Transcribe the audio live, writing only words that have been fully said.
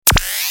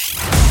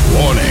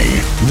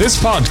This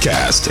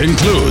podcast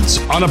includes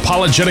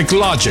unapologetic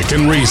logic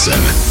and reason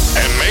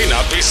and may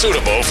not be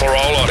suitable for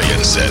all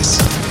audiences.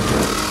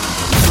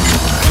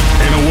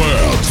 In a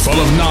world full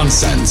of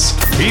nonsense,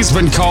 he's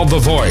been called the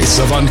voice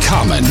of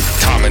uncommon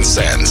common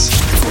sense.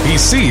 He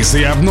sees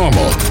the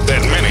abnormal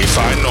that many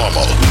find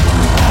normal.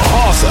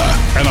 Author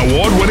and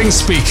award-winning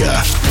speaker,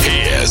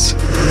 he is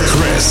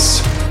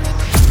Chris.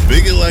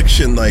 Big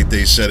election night,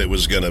 they said it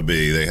was going to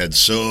be. They had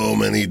so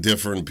many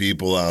different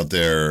people out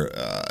there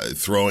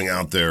throwing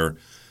out their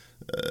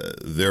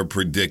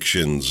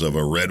predictions of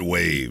a red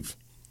wave.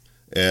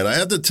 And I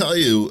have to tell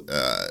you,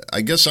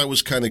 I guess I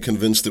was kind of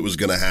convinced it was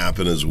going to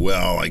happen as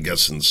well. I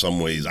guess in some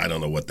ways, I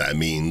don't know what that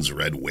means,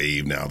 red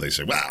wave. Now they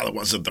say, well, it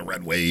wasn't the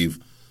red wave.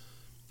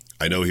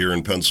 I know here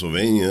in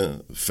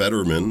Pennsylvania,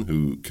 Fetterman,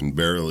 who can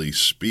barely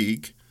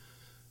speak,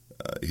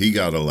 he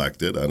got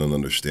elected. I don't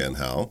understand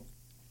how.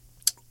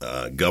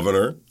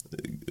 Governor,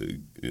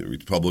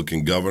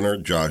 Republican Governor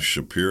Josh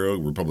Shapiro,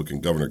 Republican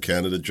Governor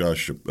candidate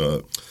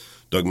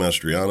Doug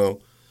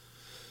Mastriano,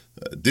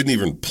 didn't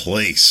even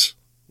place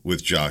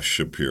with Josh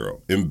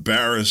Shapiro.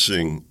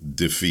 Embarrassing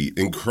defeat.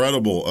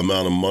 Incredible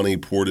amount of money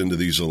poured into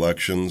these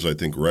elections. I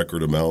think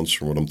record amounts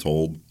from what I'm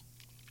told.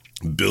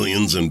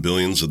 Billions and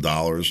billions of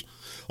dollars.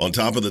 On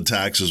top of the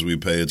taxes we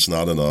pay, it's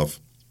not enough.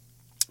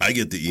 I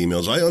get the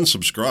emails. I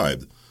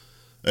unsubscribed.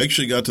 I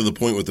actually got to the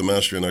point with the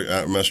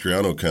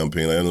Mastriano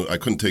campaign, I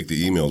couldn't take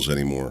the emails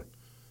anymore.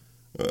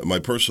 My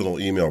personal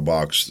email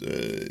box,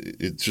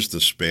 it's just a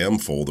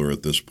spam folder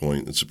at this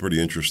point. It's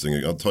pretty interesting.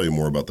 I'll tell you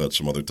more about that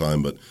some other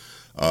time, but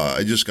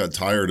I just got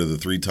tired of the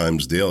 3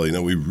 times daily. You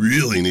know, we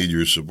really need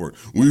your support.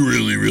 We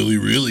really, really,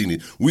 really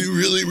need. We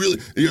really, really,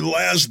 your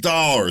last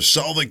dollar.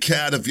 Sell the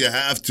cat if you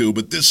have to,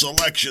 but this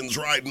election's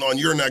riding on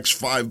your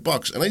next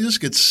 $5. And I just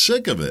get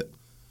sick of it.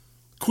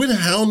 Quit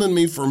hounding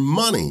me for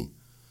money.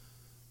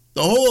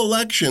 The whole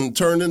election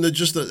turned into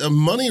just a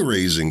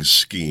money-raising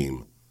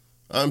scheme.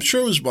 I'm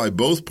sure it was by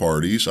both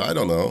parties. I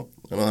don't know.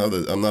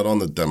 I'm not on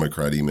the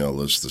Democrat email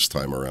list this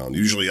time around.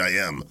 Usually I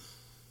am.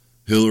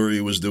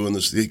 Hillary was doing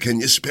this.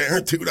 Can you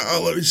spare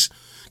 $2?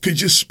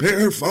 Could you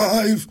spare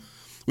 $5?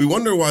 We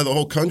wonder why the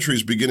whole country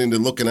is beginning to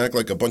look and act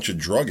like a bunch of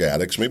drug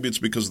addicts. Maybe it's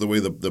because of the way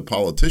the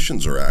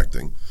politicians are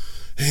acting.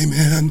 Hey,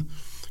 man,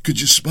 could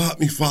you spot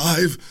me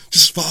 $5?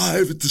 Just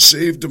 $5 to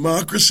save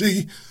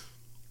democracy?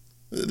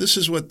 This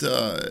is what,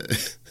 can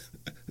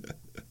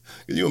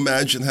you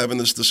imagine having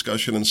this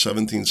discussion in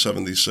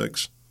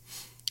 1776?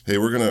 Hey,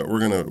 we're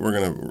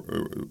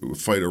gonna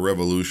fight a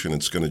revolution.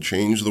 It's going to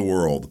change the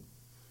world,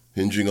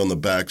 hinging on the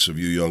backs of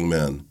you young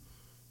men.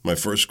 My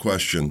first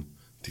question,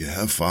 do you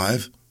have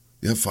 $5?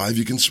 You have $5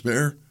 you can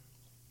spare?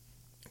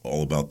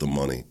 All about the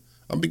money.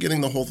 I'm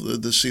beginning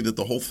to see that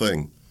the whole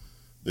thing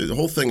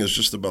is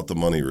just about the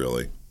money,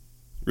 really.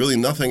 Really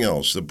nothing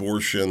else.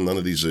 Abortion, none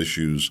of these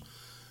issues,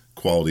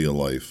 quality of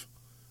life.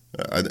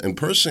 And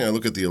personally, I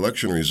look at the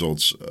election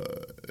results,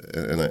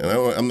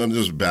 I'm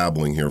just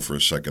babbling here for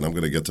a second. I'm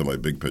going to get to my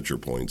big picture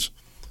points.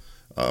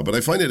 But I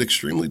find it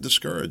extremely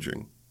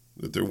discouraging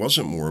that there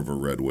wasn't more of a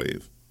red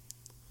wave.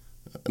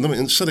 And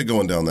instead of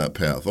going down that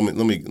path, let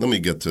me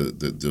get to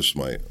just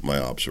my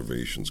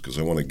observations, because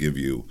I want to give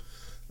you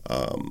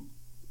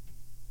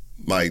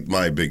my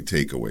big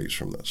takeaways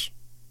from this.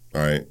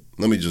 All right,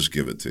 let me just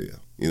give it to you.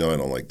 You know, I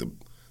don't like the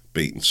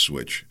bait and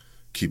switch.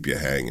 Keep you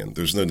hanging.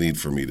 There's no need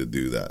for me to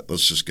do that.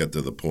 Let's just get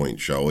to the point,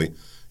 shall we? You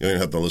don't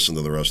even have to listen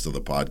to the rest of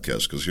the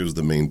podcast, because here's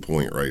the main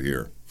point right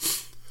here.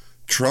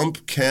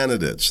 Trump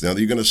candidates. Now,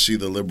 you're going to see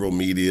the liberal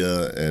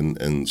media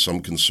and some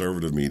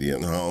conservative media.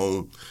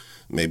 No,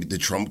 maybe the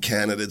Trump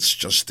candidates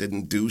just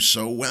didn't do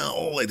so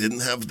well. They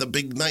didn't have the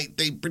big night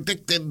they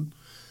predicted.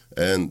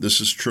 And this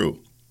is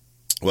true.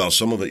 Well,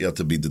 some of it yet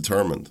to be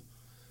determined.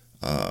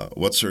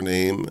 What's her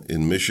name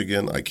in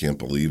Michigan? I can't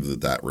believe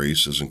that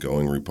race isn't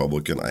going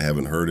Republican. I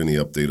haven't heard any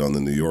update on the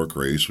New York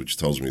race, which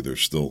tells me they're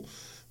still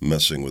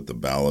messing with the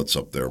ballots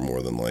up there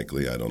more than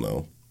likely. I don't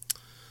know.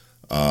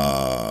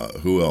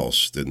 Who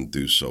else didn't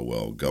do so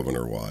well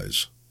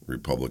governor-wise,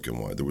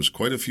 Republican-wise? There was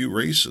quite a few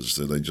races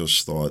that I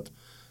just thought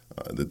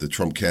that the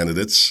Trump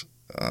candidates,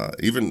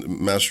 even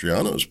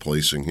Mastriano's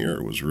placing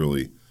here was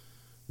really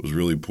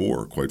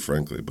poor, quite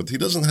frankly. But he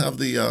doesn't have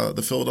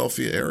the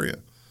Philadelphia area.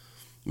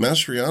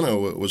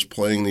 Mastriano was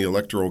playing the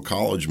Electoral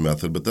College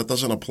method, but that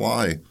doesn't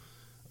apply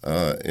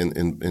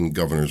in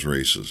governor's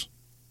races.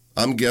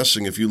 I'm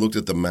guessing if you looked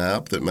at the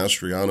map that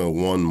Mastriano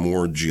won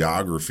more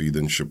geography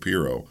than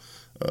Shapiro,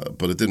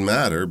 but it didn't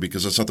matter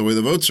because that's not the way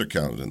the votes are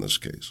counted in this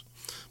case.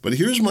 But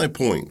here's my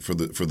point for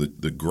the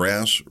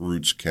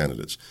grassroots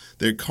candidates.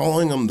 They're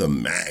calling them the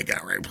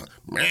MAGA.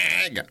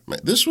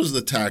 This was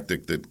the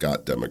tactic that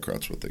got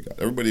Democrats what they got.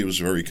 Everybody was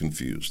very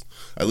confused.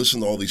 I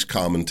listened to all these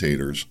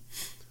commentators.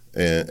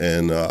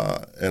 And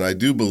I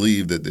do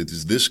believe that it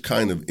is this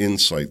kind of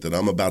insight that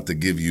I'm about to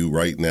give you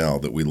right now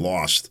that we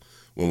lost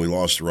when we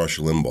lost Rush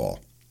Limbaugh.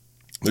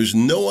 There's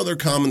no other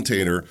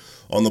commentator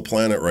on the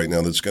planet right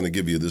now that's going to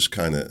give you this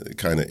kind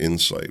of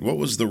insight. What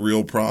was the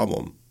real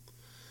problem?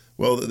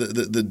 Well,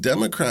 the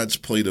Democrats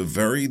played a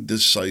very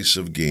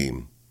decisive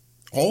game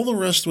All the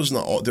rest was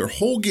not, their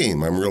whole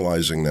game, I'm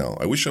realizing now,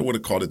 I wish I would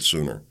have caught it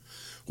sooner,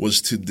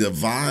 was to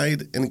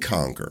divide and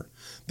conquer.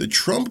 The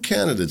Trump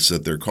candidates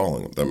that they're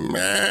calling them, the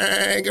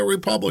MAGA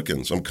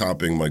Republicans. I'm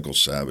copying Michael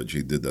Savage.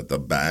 He did that, the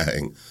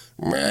bang,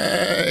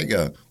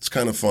 MAGA. It's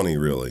kind of funny,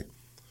 really.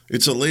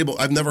 It's a label.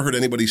 I've never heard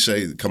anybody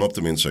come up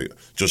to me and say,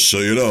 just so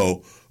you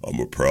know, I'm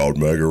a proud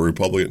MAGA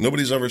Republican.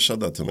 Nobody's ever said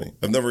that to me.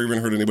 I've never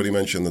even heard anybody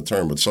mention the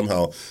term, but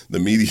somehow the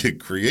media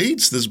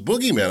creates this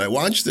boogeyman. I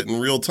watched it in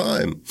real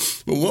time.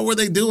 But what were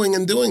they doing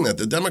in doing that?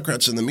 The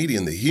Democrats and the media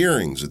in the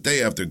hearings, the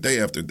day after day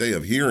after day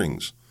of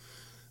hearings.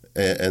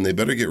 And they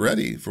better get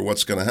ready for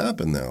what's going to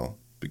happen now,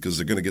 because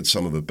they're going to get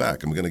some of it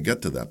back. I'm going to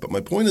get to that. But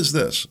my point is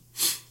this.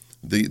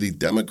 The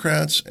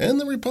Democrats and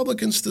the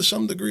Republicans, to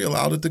some degree,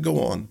 allowed it to go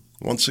on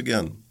once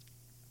again.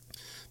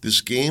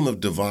 This game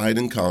of divide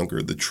and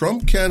conquer. The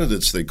Trump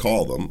candidates, they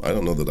call them. I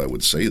don't know that I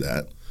would say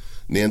that.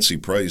 Nancy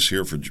Price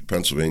here for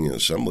Pennsylvania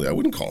Assembly, I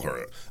wouldn't call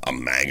her a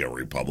MAGA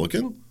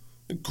Republican,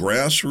 a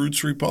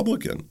grassroots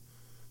Republican.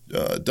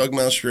 Doug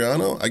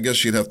Mastriano, I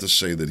guess you'd have to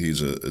say that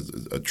he's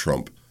a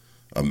Trump,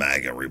 a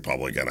MAGA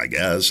Republican, I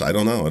guess. I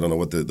don't know. I don't know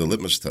what the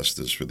litmus test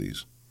is for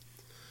these.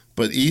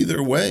 But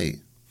either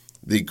way,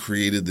 they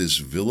created this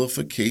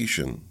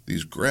vilification,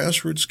 these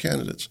grassroots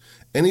candidates.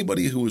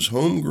 Anybody who was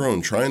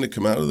homegrown, trying to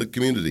come out of the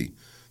community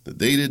that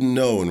they didn't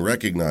know and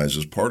recognize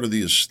as part of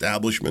the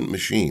establishment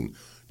machine.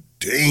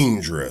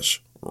 Dangerous,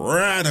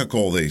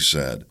 radical, they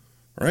said,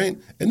 right?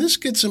 And this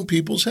gets in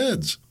people's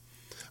heads.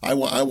 I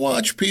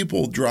watch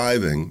people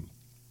driving.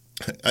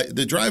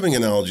 The driving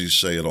analogies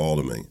say it all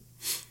to me.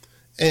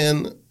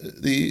 And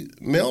the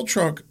mail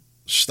truck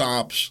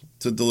stops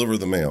to deliver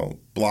the mail,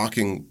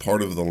 blocking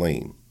part of the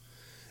lane.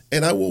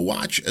 And I will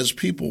watch as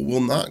people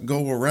will not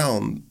go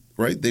around,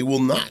 right? They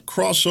will not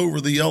cross over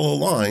the yellow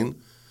line,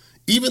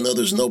 even though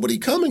there's nobody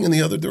coming in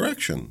the other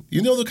direction.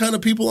 You know the kind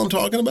of people I'm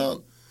talking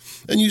about?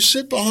 And you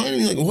sit behind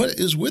and you're like, what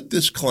is with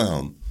this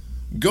clown?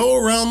 Go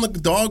around the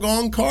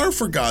doggone car,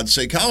 for God's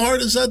sake. How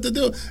hard is that to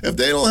do? If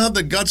they don't have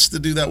the guts to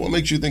do that, what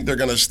makes you think they're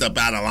going to step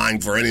out of line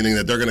for anything,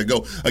 that they're going to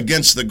go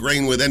against the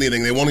grain with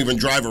anything? They won't even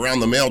drive around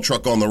the mail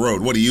truck on the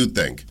road. What do you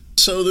think?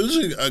 So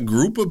there's a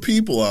group of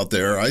people out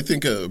there, I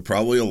think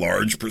probably a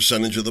large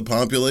percentage of the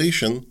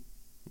population,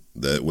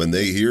 that when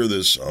they hear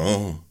this,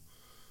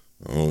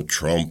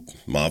 Trump,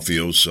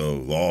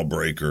 mafioso,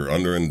 lawbreaker,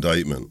 under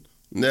indictment,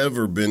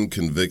 never been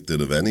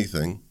convicted of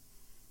anything.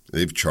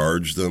 They've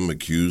charged them,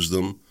 accused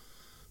them,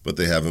 but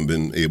they haven't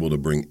been able to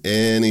bring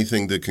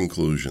anything to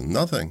conclusion.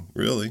 Nothing,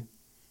 really.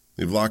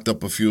 They've locked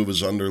up a few of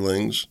his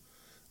underlings.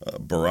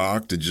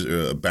 Barak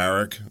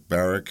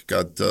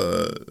got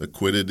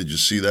acquitted. Did you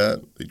see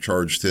that? They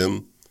charged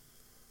him.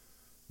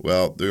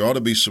 Well, there ought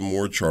to be some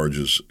more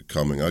charges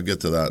coming. I'll get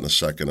to that in a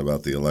second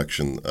about the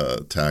election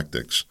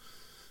tactics.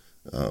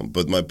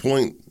 But my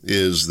point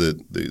is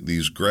that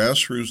these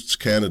grassroots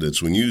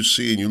candidates, when you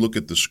see and you look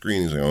at the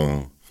screen, you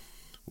say,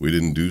 we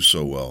didn't do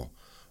so well.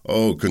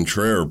 Oh,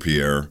 contraire,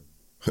 Pierre.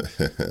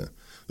 There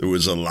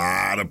was a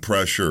lot of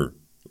pressure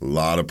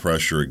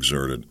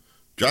exerted.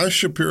 Josh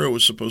Shapiro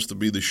was supposed to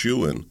be the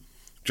shoo-in.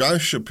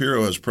 Josh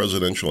Shapiro has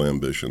presidential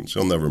ambitions.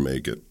 He'll never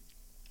make it.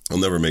 He'll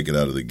never make it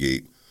out of the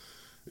gate,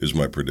 is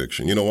my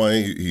prediction. You know why?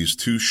 He's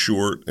too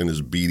short and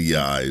his beady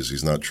eyes.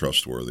 He's not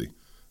trustworthy.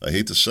 I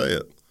hate to say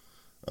it.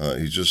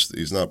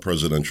 He's not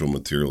presidential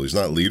material. He's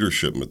not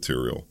leadership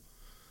material.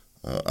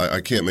 I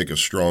can't make a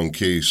strong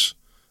case.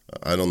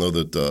 I don't know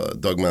that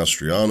Doug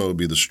Mastriano would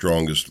be the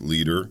strongest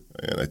leader,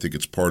 and I think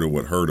it's part of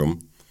what hurt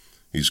him.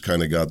 He's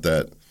kind of got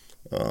that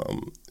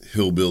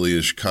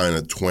hillbilly-ish kind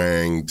of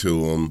twang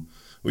to him,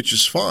 which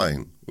is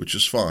fine.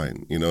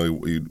 You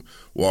know, he'd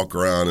walk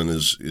around in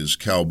his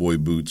cowboy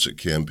boots at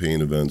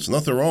campaign events.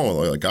 Nothing wrong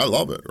with it. Like, I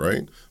love it,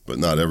 right? But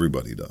not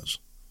everybody does.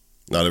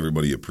 Not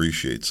everybody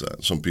appreciates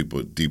that. Some people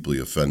are deeply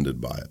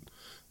offended by it.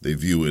 They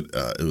view it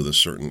with a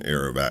certain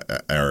air of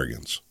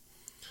arrogance.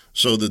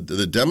 So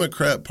the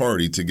Democrat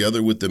Party,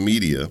 together with the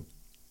media,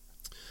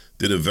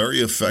 did a very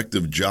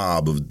effective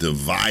job of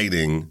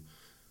dividing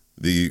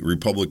the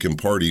Republican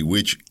Party,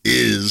 which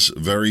is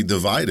very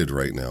divided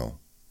right now.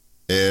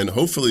 And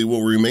hopefully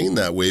will remain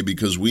that way,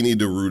 because we need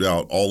to root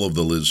out all of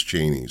the Liz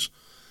Cheneys.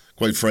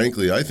 Quite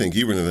frankly, I think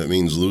even if it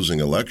means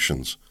losing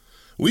elections,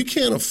 we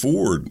can't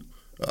afford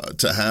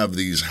to have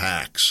these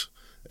hacks.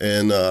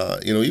 And,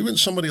 even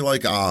somebody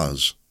like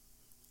Oz,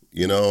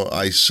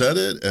 I said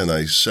it and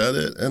I said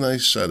it and I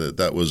said it.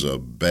 That was a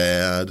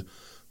bad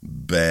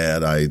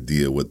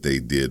idea what they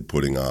did,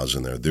 putting Oz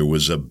in there. There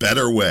was a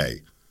better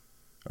way,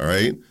 all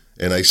right?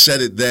 And I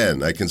said it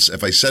then.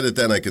 If I said it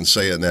then, I can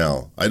say it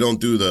now. I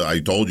don't do the I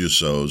told you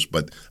so's,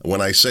 but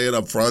when I say it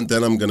up front,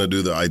 then I'm going to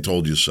do the I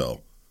told you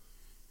so.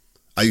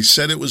 I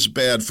said it was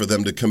bad for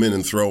them to come in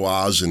and throw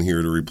Oz in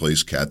here to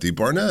replace Kathy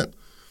Barnett.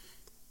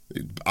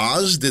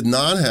 Oz did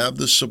not have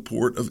the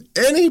support of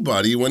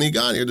anybody when he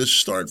got here to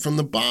start from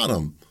the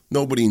bottom.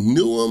 Nobody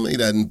knew him. He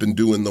hadn't been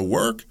doing the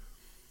work.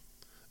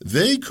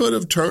 They could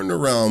have turned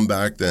around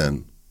back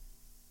then.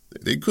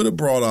 They could have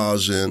brought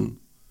Oz in.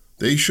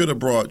 They should have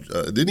brought,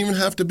 didn't even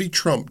have to be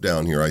Trump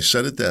down here. I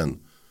said it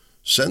then.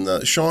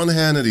 Send Sean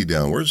Hannity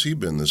down. Where's he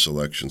been this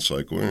election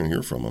cycle? We didn't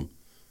hear from him.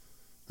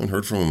 I haven't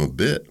heard from him a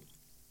bit.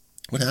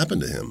 What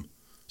happened to him?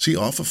 Is he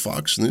off of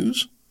Fox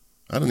News?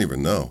 I don't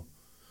even know.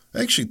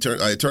 I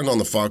turned on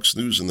the Fox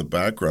News in the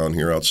background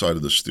here outside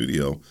of the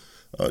studio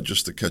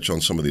just to catch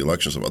on some of the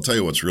elections. I'll tell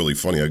you what's really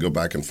funny. I go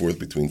back and forth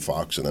between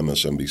Fox and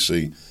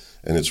MSNBC,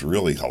 and it's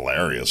really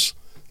hilarious,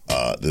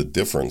 the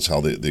difference,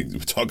 how they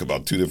talk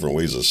about two different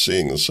ways of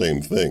seeing the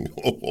same thing.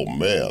 Oh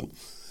man.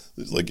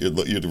 It's like you're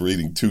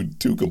reading two.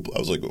 I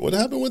was like, what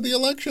happened with the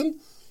election?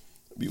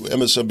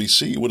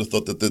 MSNBC, you would have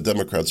thought that the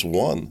Democrats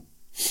won.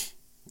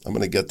 I'm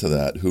going to get to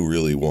that, who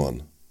really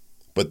won.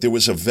 But there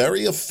was a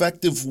very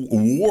effective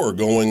war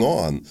going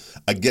on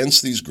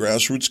against these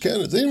grassroots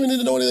candidates. They didn't even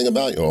need to know anything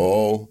about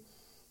you.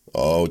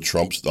 Oh,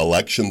 Trump's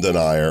election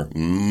denier.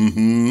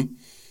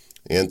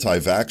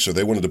 Anti-vaxxer.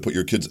 They wanted to put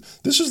your kids.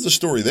 This is the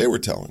story they were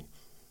telling.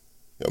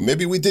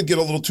 Maybe we did get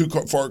a little too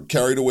far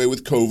carried away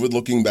with COVID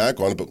looking back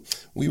on it, but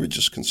we were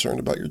just concerned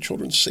about your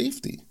children's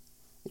safety.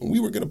 We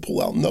were going to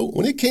pull out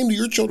when it came to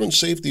your children's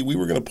safety, we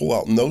were going to pull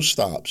out no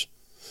stops.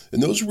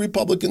 And those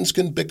Republicans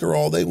can bicker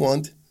all they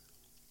want.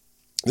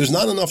 There's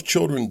not enough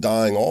children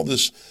dying. All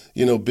this,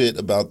 bit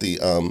about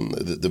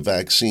the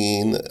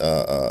vaccine,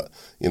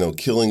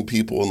 killing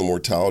people and the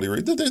mortality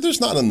rate.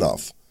 There's not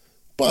enough.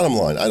 Bottom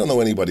line, I don't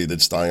know anybody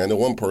that's dying. I know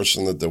one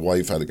person that the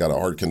wife got a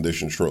heart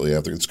condition shortly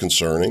after. It's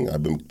concerning.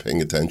 I've been paying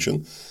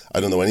attention. I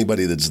don't know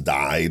anybody that's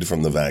died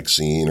from the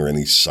vaccine or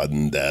any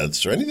sudden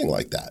deaths or anything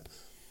like that.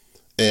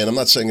 And I'm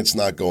not saying it's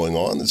not going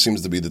on. It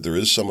seems to be that there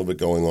is some of it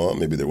going on.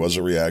 Maybe there was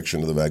a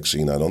reaction to the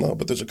vaccine. I don't know.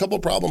 But there's a couple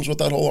of problems with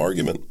that whole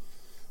argument.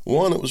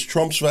 One, it was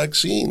Trump's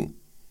vaccine.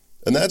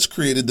 And that's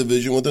created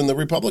division within the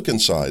Republican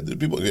side.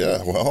 People,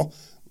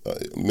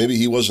 maybe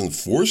he wasn't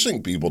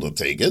forcing people to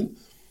take it,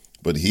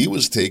 but he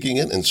was taking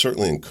it and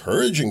certainly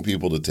encouraging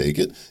people to take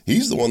it.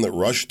 He's the one that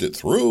rushed it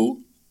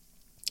through.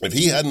 If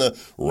he hadn't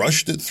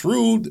rushed it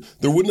through,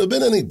 there wouldn't have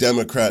been any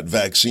Democrat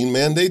vaccine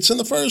mandates in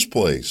the first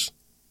place,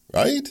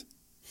 right?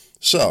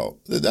 So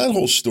that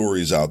whole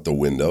story's out the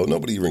window.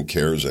 Nobody even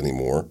cares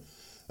anymore.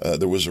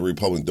 There was a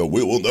Republican,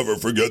 we will never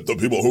forget the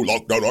people who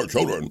locked down our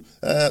children.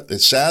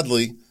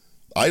 Sadly,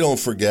 I don't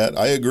forget.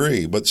 I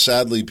agree. But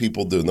sadly,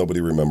 people do. Nobody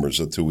remembers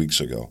it 2 weeks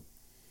ago.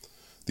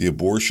 The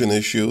abortion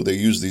issue, they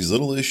use these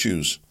little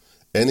issues,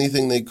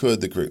 anything they could.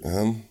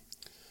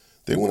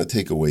 They want to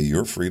take away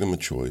your freedom of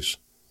choice,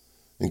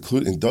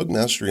 including Doug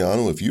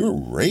Mastriano. If you're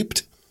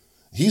raped,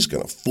 he's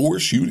going to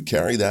force you to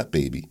carry that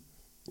baby.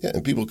 Yeah,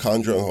 and people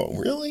conjure,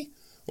 really?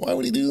 Why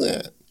would he do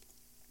that?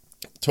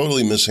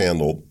 Totally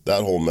mishandled,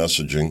 that whole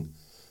messaging.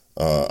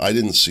 I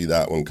didn't see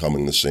that one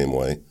coming the same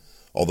way,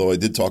 although I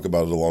did talk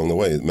about it along the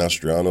way,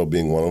 Mastriano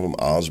being one of them,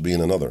 Oz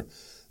being another.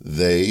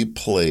 They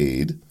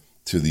played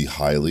to the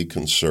highly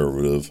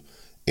conservative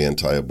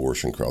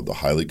anti-abortion crowd, the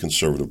highly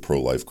conservative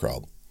pro-life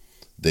crowd.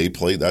 They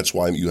played, that's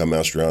why you have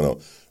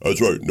Mastriano.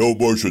 That's right, no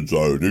abortion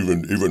zone,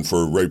 even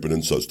for rape and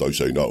incest, I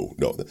say no.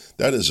 No,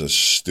 that is a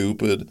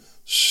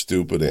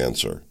stupid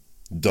answer.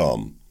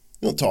 Dumb.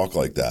 You don't talk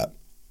like that.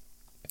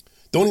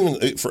 Don't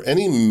even, for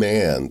any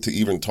man to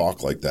even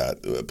talk like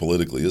that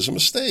politically is a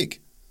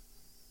mistake.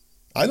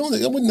 I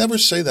would never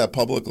say that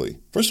publicly.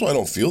 First of all, I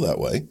don't feel that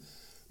way.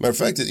 Matter of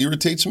fact, it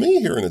irritates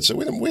me hearing it. Say,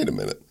 wait a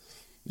minute.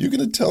 You're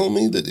going to tell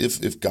me that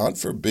if God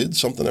forbid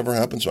something ever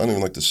happens, I don't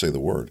even like to say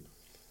the word.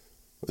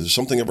 If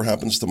something ever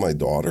happens to my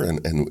daughter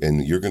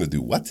and you're going to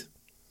do what?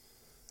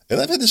 And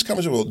I've had this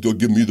conversation, well,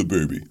 give me the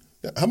baby.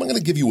 How am I going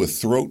to give you a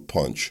throat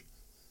punch?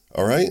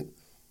 All right?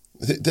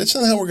 That's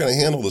not how we're going to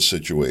handle the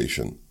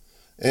situation.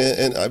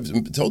 And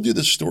I've told you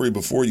this story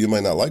before. You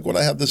might not like what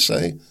I have to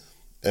say.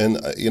 And,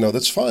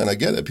 that's fine. I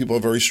get it. People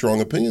have very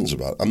strong opinions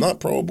about it. I'm not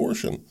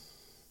pro-abortion.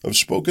 I've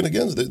spoken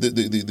against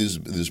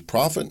this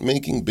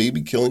profit-making,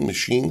 baby-killing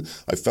machine.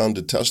 I found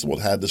detestable.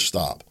 It had to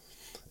stop.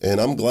 And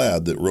I'm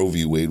glad that Roe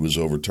v. Wade was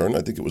overturned.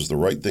 I think it was the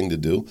right thing to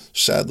do.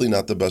 Sadly,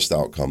 not the best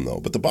outcome,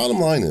 though. But the bottom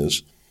line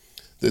is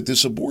that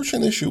this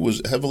abortion issue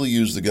was heavily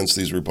used against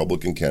these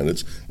Republican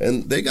candidates,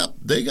 and they got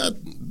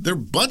their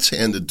butts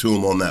handed to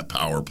them on that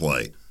power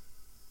play.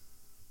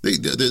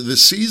 The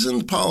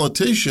seasoned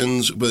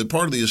politicians, but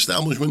part of the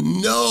establishment,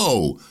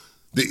 no,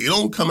 they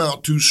don't come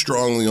out too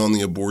strongly on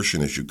the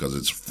abortion issue because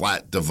it's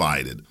flat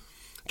divided,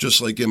 just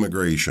like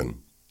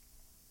immigration.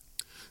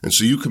 And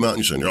so you come out and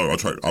you say, "No,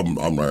 that's right. I'm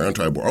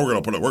anti-abortion.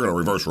 We're going to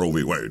reverse Roe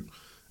v. Wade,"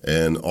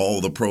 and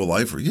all the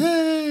pro-lifers,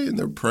 yay, and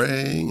they're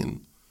praying,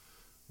 and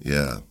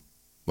yeah.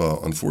 Well,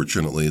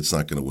 unfortunately, it's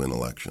not going to win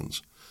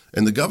elections,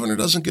 and the governor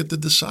doesn't get to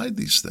decide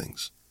these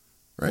things.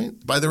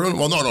 Right? By their own,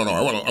 well, no.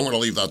 I'm going to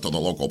leave that to the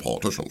local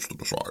politicians to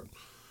decide,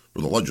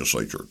 or the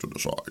legislature to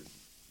decide.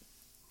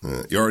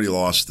 You already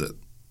lost it.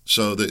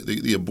 So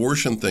the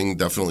abortion thing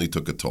definitely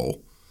took a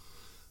toll.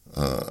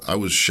 I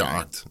was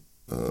shocked.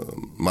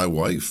 My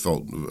wife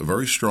felt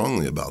very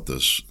strongly about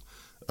this.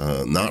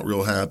 Not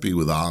real happy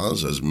with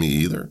Oz, as me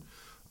either.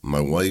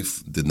 My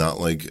wife did not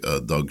like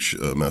Doug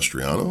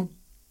Mastriano.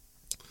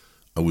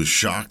 I was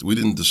shocked. We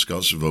didn't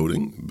discuss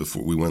voting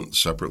before we went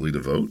separately to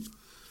vote.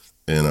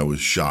 And I was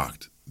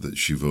shocked that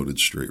she voted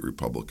straight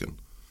Republican.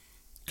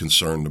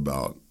 concerned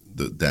about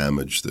the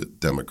damage that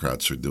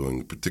Democrats are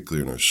doing,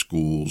 particularly in our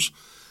schools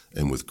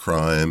and with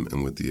crime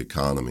and with the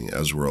economy,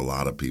 as were a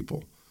lot of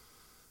people.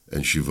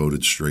 And she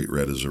voted straight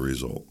red as a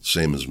result,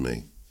 same as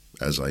me,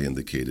 as I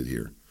indicated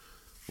here.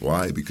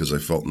 Why? Because I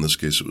felt in this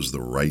case it was the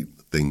right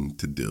thing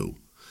to do.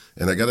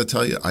 And I got to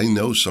tell you, I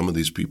know some of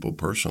these people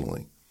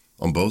personally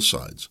on both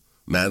sides.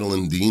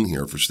 Madeline Dean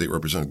here for state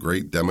representative,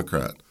 great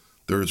Democrat.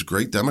 There's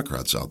great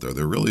Democrats out there.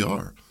 There really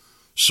are.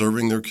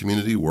 Serving their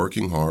community,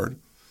 working hard.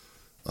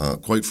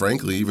 Quite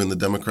frankly, even the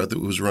Democrat that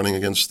was running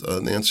against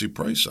Nancy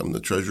Price, I'm the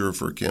treasurer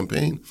for a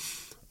campaign.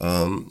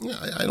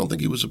 I don't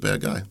think he was a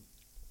bad guy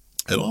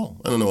at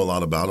all. I don't know a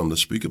lot about him to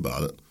speak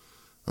about it,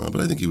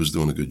 but I think he was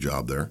doing a good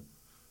job there.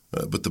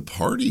 But the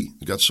party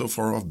got so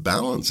far off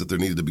balance that there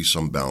needed to be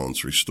some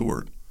balance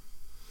restored.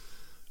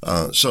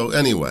 So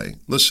anyway,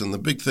 listen, the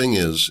big thing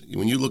is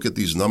when you look at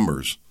these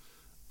numbers,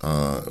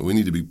 we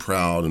need to be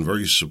proud and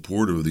very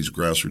supportive of these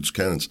grassroots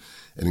candidates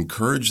and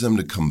encourage them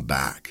to come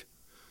back.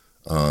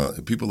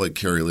 People like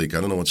Carrie Lake,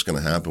 I don't know what's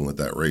going to happen with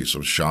that race. I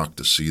was shocked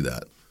to see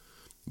that.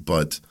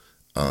 But,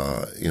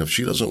 if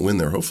she doesn't win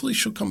there, hopefully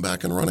she'll come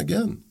back and run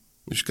again.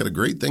 She's got a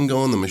great thing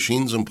going. The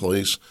machine's in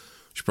place.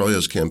 She probably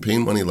has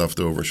campaign money left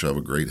over. She'll have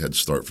a great head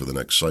start for the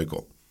next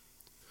cycle.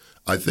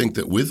 I think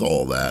that with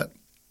all that,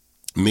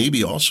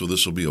 maybe also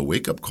this will be a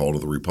wake-up call to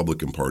the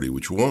Republican Party,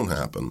 which won't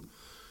happen.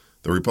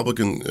 The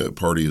Republican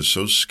Party is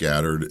so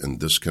scattered and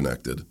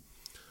disconnected.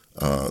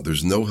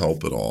 There's no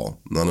help at all,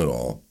 none at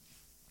all.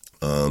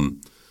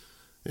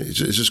 It's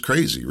just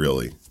crazy,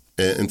 really.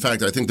 In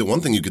fact, I think the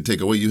one thing you could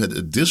take away, you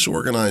had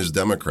disorganized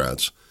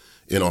Democrats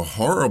in a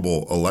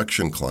horrible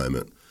election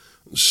climate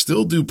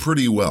still do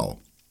pretty well,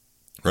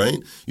 right?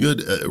 You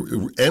had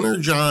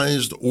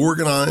energized,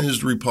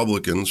 organized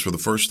Republicans for the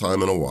first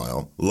time in a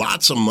while,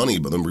 lots of money,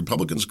 but the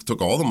Republicans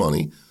took all the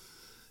money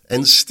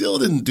and still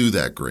didn't do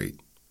that great.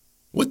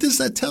 What does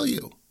that tell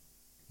you?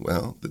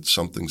 Well, that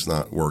something's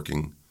not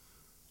working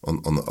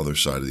on the other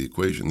side of the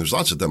equation. There's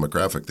lots of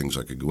demographic things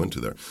I could go into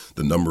there.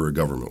 The number of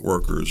government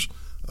workers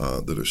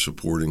that are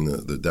supporting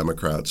the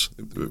Democrats.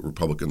 The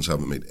Republicans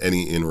haven't made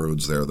any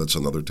inroads there. That's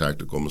another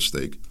tactical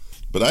mistake.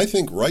 But I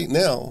think right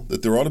now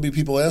that there ought to be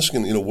people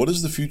asking, what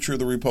is the future of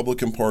the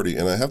Republican Party?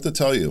 And I have to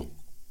tell you,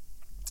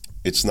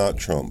 it's not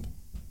Trump.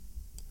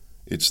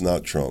 It's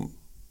not Trump.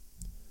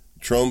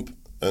 Trump,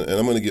 and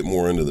I'm going to get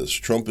more into this,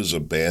 Trump is a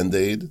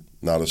Band-Aid,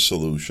 not a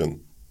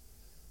solution.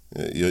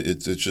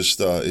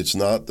 It's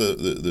not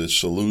the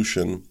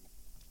solution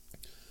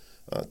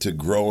to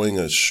growing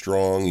a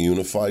strong,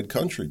 unified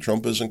country.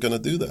 Trump isn't going to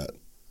do that.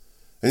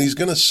 And he's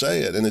going to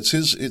say it, and it's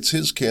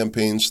his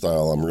campaign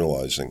style, I'm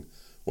realizing.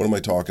 What am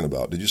I talking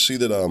about? Did you see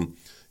that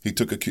he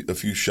took a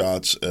few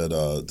shots at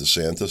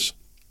DeSantis?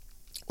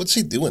 What's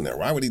he doing there?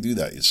 Why would he do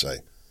that, you say?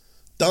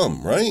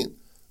 Dumb, right?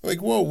 Like,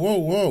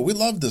 whoa. We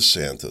love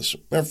DeSantis.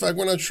 Matter of fact,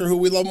 we're not sure who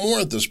we love more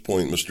at this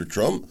point, Mr.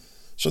 Trump.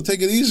 So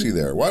take it easy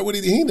there. Why would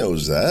he? He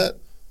knows that.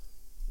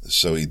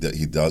 So he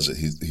does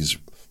it.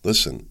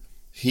 Listen,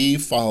 he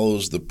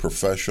follows the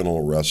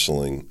professional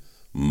wrestling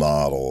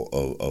model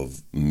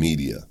of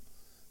media.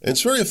 And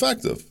it's very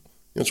effective.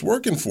 It's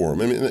working for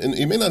him. I mean, and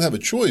he may not have a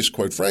choice,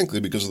 quite frankly,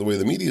 because of the way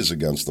the media is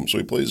against him. So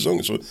he plays his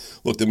own. So,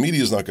 look, the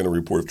media is not going to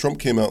report. If Trump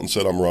came out and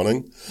said, I'm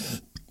running,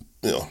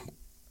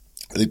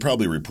 they'd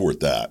probably report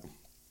that.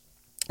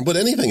 But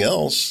anything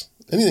else,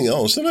 they're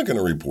not going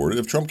to report it.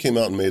 If Trump came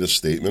out and made a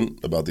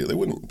statement about they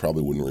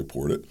probably wouldn't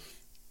report it.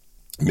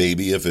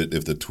 Maybe if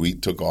the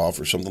tweet took off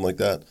or something like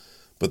that,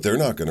 but they're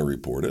not going to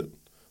report it.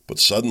 But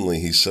suddenly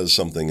he says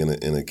something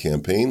in a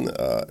campaign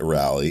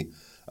rally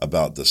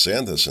about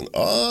DeSantis, and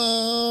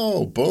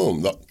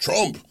boom,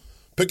 Trump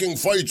picking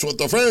fights with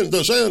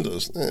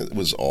DeSantis. It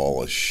was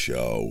all a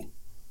show.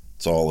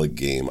 It's all a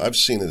game. I've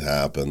seen it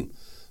happen.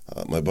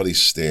 My buddy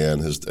Stan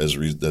has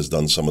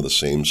done some of the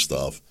same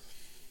stuff.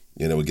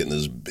 We're getting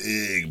this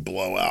big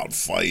blowout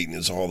fight, and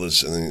it's all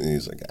this, and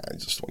he's like, I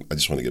just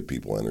want to get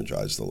people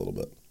energized a little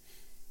bit.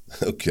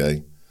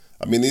 Okay.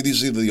 I mean,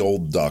 these are the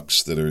old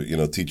ducks that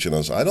are, teaching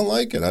us, I don't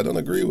like it, I don't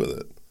agree with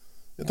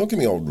it. Don't get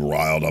me all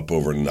riled up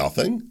over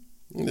nothing.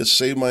 Just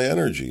save my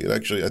energy. It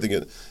actually, I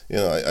think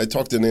I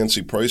talked to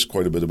Nancy Price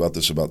quite a bit about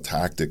this, about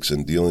tactics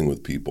and dealing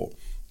with people.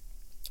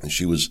 And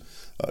she was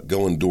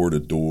going door to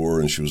door,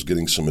 and she was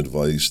getting some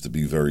advice to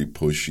be very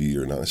pushy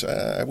or not. I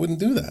said, I wouldn't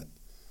do that.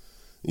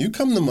 You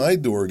come to my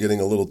door getting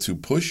a little too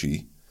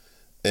pushy,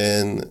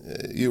 and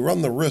you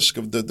run the risk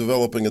of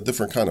developing a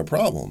different kind of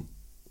problem.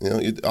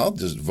 I'll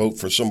just vote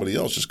for somebody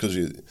else just because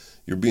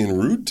you're being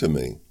rude to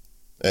me.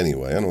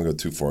 Anyway, I don't want to go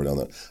too far down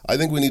that. I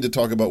think we need to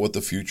talk about what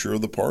the future of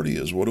the party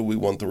is. What do we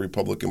want the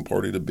Republican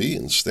Party to be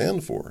and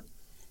stand for?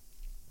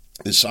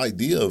 This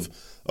idea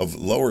of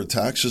lower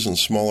taxes and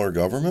smaller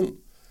government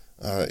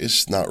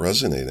is not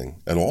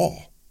resonating at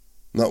all.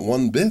 Not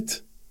one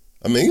bit.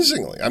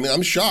 Amazingly. I mean,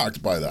 I'm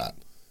shocked by that.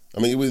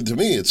 I mean, to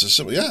me, it's a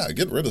simple,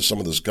 get rid of some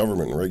of this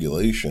government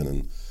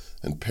regulation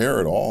and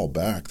pare it all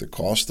back, the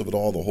cost of it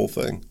all, the whole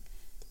thing.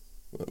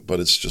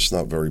 But it's just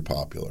not very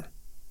popular.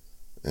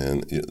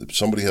 And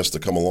somebody has to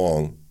come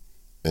along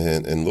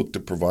and look to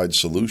provide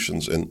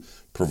solutions and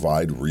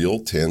provide real,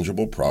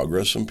 tangible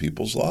progress in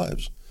people's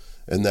lives.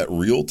 And that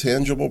real,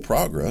 tangible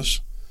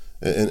progress,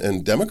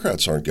 and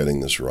Democrats aren't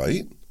getting this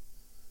right.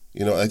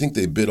 I think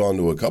they bid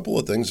onto a couple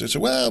of things. They say,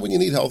 well, when you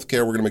need health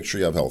care, we're going to make sure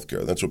you have health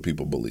care. That's what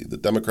people believe. The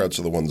Democrats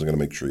are the ones that are going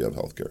to make sure you have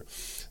health care.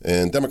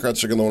 And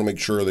Democrats are going to want to make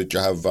sure that you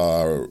have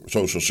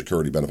Social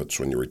Security benefits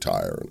when you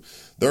retire. And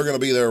they're going to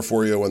be there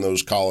for you when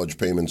those college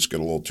payments get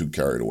a little too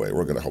carried away.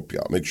 We're going to help you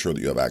out. Make sure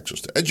that you have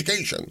access to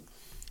education.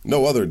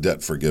 No other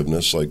debt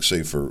forgiveness, like,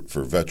 say, for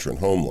veteran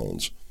home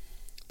loans,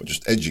 but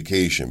just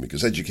education,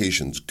 because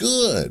education's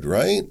good,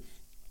 right?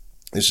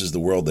 This is the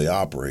world they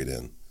operate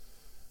in.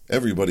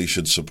 Everybody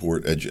should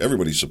support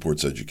everybody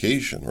supports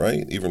education,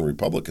 right? Even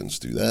Republicans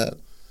do that.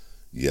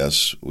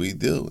 Yes, we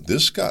do.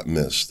 This got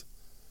missed,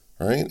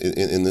 right?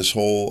 In this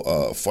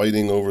whole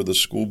fighting over the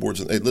school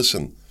boards. Hey,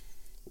 listen,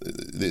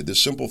 the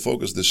simple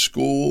focus, the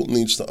school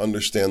needs to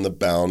understand the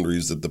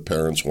boundaries that the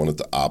parents want it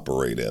to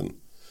operate in.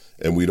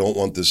 And we don't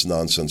want this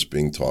nonsense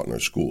being taught in our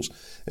schools.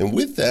 And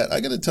with that, I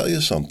got to tell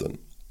you something.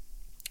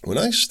 When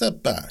I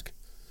step back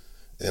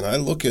and I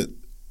look at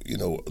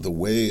the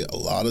way a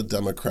lot of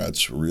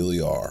Democrats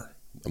really are.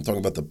 I'm talking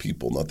about the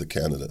people, not the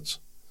candidates.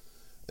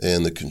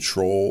 And the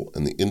control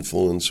and the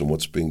influence and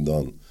what's being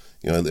done.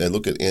 I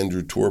look at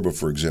Andrew Torba,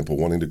 for example,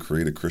 wanting to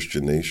create a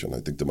Christian nation.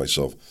 I think to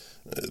myself,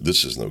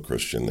 this is no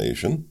Christian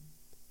nation.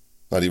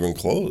 Not even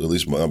close, at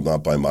least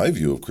not by my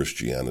view of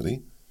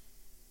Christianity.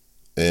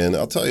 And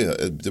I'll tell you,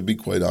 to be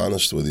quite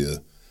honest with you,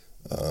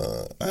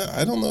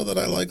 I don't know that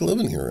I like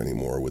living here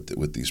anymore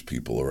with these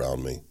people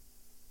around me.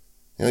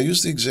 I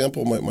use the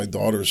example of my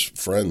daughter's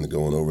friend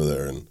going over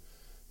there,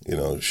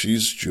 and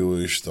she's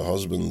Jewish. The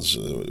husband's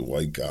a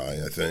white guy,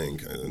 I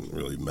think. I didn't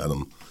really met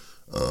him.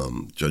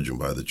 Judging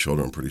by the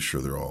children, I'm pretty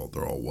sure they're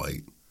all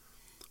white.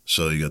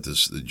 So you got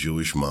the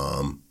Jewish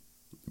mom,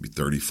 maybe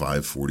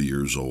 35, 40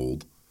 years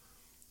old,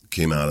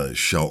 came out of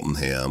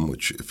Cheltenham,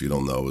 which, if you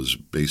don't know, is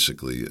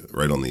basically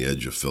right on the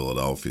edge of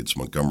Philadelphia. It's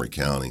Montgomery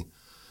County.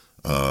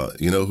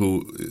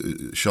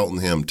 Who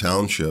Cheltenham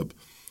Township,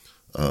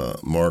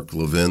 Mark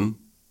Levin.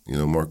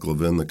 Mark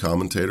Levin, the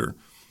commentator,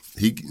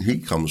 he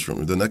comes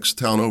from the next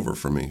town over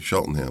for me,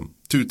 Cheltenham,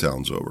 2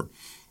 towns over.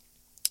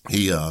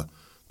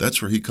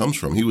 That's where he comes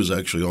from. He was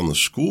actually on the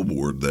school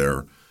board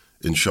there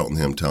in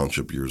Cheltenham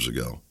Township years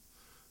ago.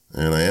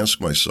 And I asked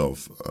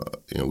myself,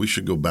 we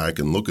should go back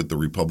and look at the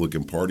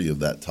Republican Party of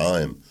that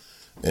time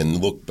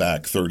and look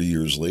back 30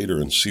 years later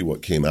and see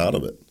what came out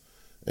of it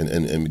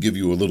and give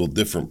you a little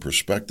different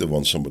perspective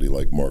on somebody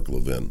like Mark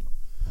Levin.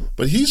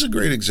 But he's a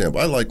great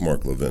example. I like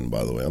Mark Levin,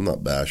 by the way. I'm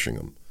not bashing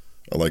him.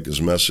 I like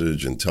his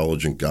message,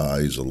 intelligent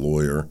guy. He's a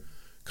lawyer,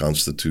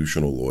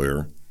 constitutional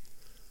lawyer.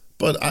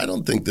 But I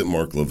don't think that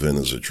Mark Levin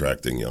is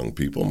attracting young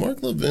people.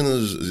 Mark Levin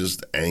is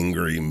just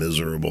angry,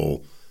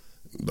 miserable.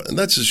 And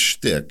that's his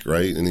shtick,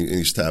 right? And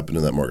he's tapping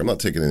in that market. I'm not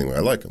taking it anyway. I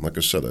like him. Like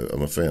I said,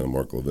 I'm a fan of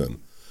Mark Levin.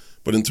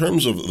 But in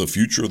terms of the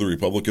future of the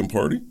Republican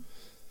Party,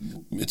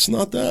 it's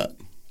not that.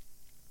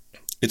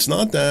 It's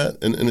not that,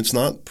 and it's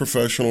not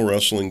professional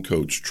wrestling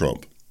coach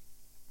Trump.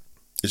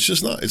 It's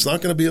just not. It's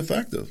not going to be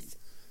effective.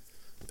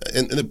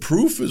 And the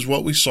proof is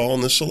what we saw in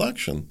this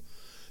election.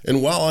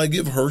 And while I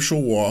give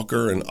Herschel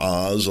Walker and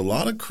Oz a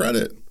lot of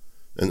credit,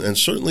 and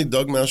certainly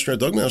Doug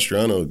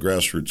Mastriano,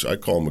 grassroots, I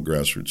call him a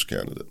grassroots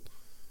candidate.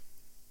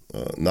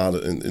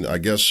 I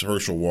guess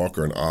Herschel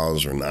Walker and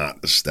Oz are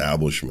not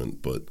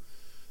establishment, but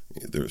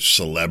they're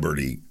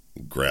celebrity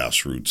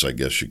grassroots, I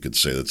guess you could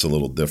say. That's a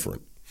little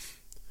different.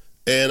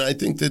 And I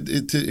think that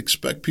to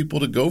expect people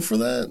to go for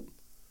that,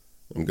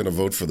 I'm going to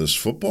vote for this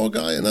football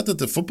guy. And not that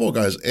the football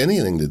guy has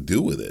anything to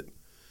do with it.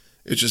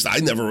 It's just I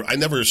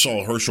never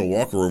saw Herschel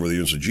Walker over the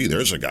years and said, gee,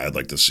 there's a guy I'd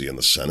like to see in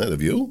the Senate.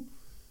 Have you?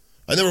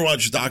 I never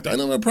watched Dr. I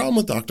never had a problem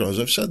with Dr. Oz.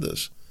 I've said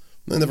this.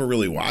 I never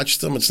really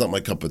watched him. It's not my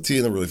cup of tea.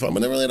 I never really found him.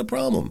 I never really had a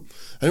problem.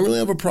 I didn't really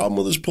have a problem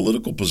with his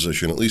political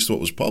position, at least what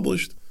was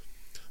published.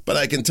 But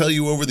I can tell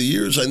you over the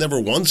years, I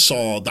never once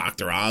saw a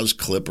Dr. Oz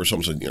clip or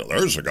something.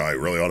 There's a guy who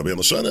really ought to be in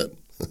the Senate.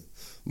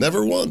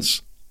 Never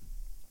once.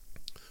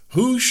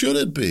 Who should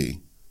it be?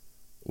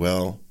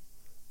 Well,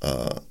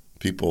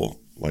 people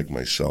like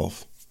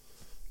myself,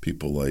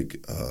 people like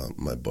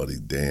my buddy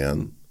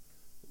Dan,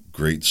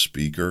 great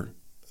speaker.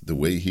 The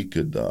way he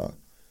could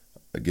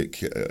get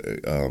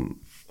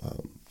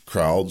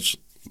crowds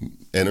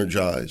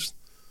energized,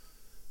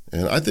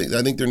 and I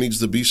think there needs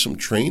to be some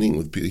training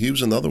with people. He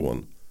was another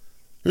one.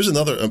 Here's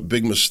another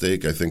big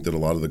mistake I think that a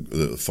lot of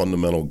the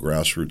fundamental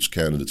grassroots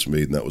candidates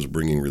made, and that was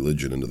bringing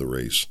religion into the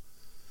race.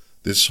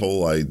 This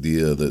whole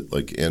idea that,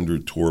 like Andrew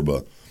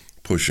Torba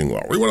pushing,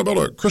 well, we want to build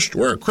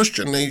we're a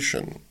Christian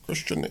nation.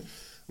 I'm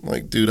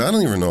like, dude, I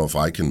don't even know if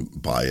I can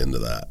buy into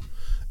that.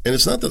 And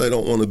it's not that I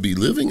don't want to be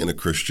living in a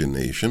Christian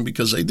nation,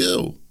 because I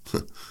do.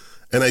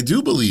 And I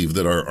do believe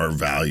that our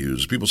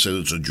values, people say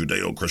it's a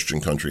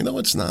Judeo-Christian country. No,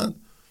 it's not.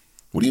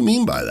 What do you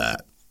mean by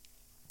that?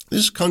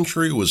 This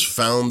country was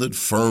founded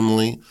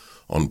firmly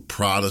on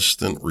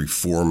Protestant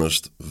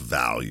reformist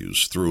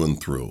values through and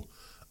through.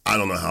 I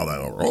don't know how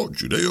that,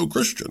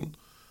 Judeo-Christian.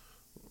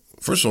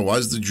 First of all, why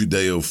is the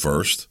Judeo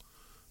first?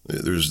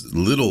 There's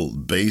little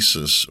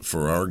basis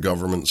for our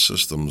government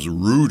systems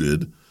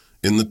rooted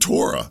in the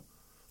Torah.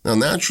 Now,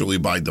 naturally,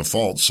 by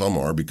default, some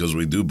are, because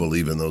we do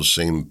believe in those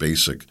same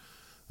basic,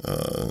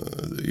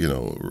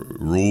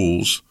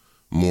 rules,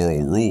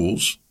 moral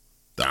rules.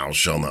 Thou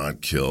shalt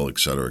not kill, et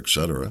cetera, et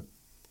cetera.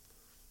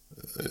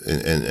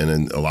 And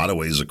in a lot of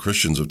ways, the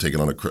Christians have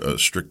taken on a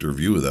stricter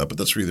view of that, but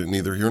that's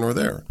neither here nor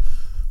there.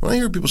 When I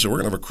hear people say, we're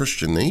going to have a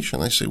Christian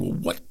nation, I say, well,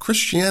 what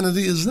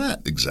Christianity is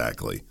that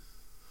exactly?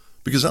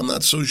 Because I'm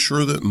not so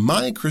sure that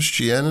my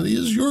Christianity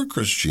is your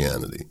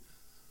Christianity.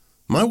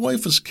 My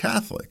wife is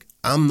Catholic.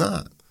 I'm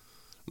not.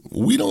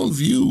 We don't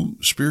view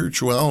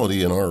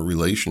spirituality in our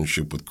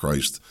relationship with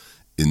Christ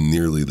in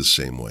nearly the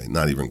same way,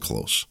 not even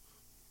close.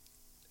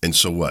 And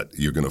so what?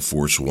 You're going to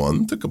force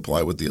one to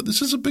comply with the other?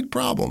 This is a big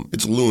problem.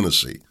 It's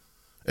lunacy,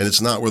 and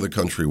it's not where the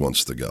country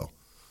wants to go.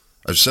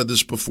 I've said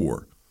this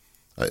before.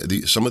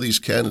 Some of these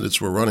candidates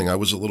were running, I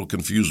was a little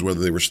confused whether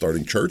they were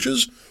starting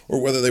churches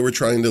or whether they were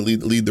trying to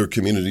lead their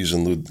communities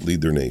and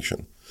lead their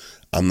nation.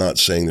 I'm not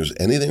saying there's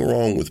anything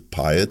wrong with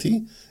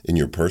piety in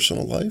your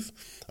personal life.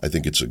 I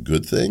think it's a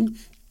good thing,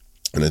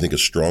 and I think a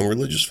strong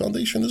religious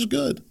foundation is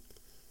good.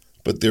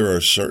 But there are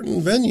certain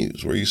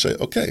venues where you say,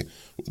 okay,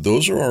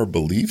 those are our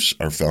beliefs,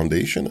 our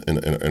foundation,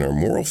 and our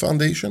moral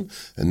foundation,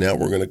 and now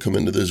we're going to come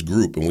into this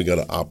group, and we got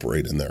to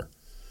operate in there.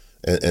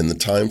 And the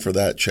time for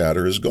that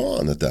chatter is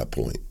gone at that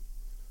point.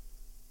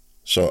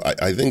 So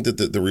I think that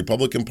the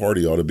Republican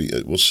Party ought to be,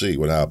 we'll see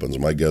what happens.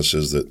 My guess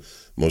is that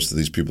most of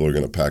these people are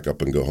going to pack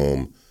up and go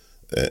home,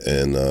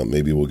 and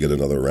maybe we'll get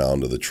another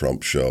round of the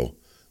Trump show.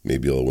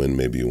 Maybe he'll win,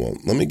 maybe he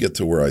won't. Let me get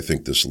to where I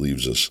think this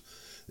leaves us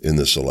in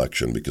this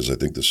election, because I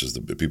think this is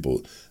the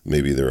people,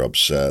 maybe they're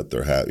upset,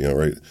 they're happy,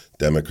 right?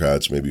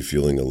 Democrats maybe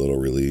feeling a little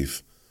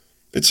relief.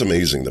 It's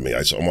amazing to me.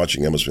 I'm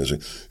watching Emma Smith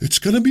saying, it's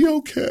going to be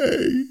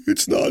okay.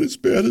 It's not as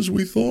bad as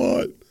we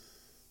thought.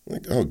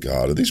 Like, oh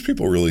God, are these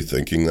people really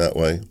thinking that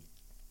way?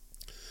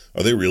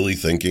 Are they really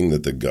thinking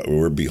that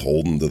we're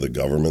beholden to the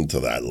government to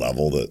that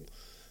level, that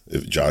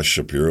if Josh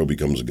Shapiro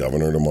becomes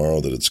governor tomorrow,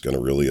 that it's going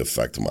to really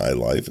affect my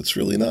life? It's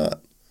really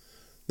not.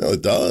 Now,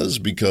 it does,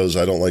 because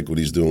I don't like what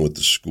he's doing with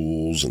the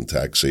schools and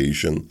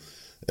taxation,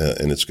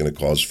 and it's going to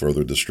cause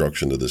further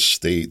destruction to this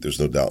state. There's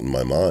no doubt in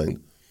my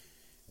mind.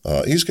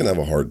 He's going to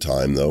have a hard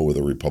time, though, with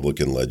a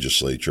Republican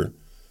legislature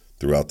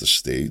throughout the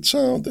state,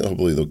 so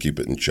hopefully they'll keep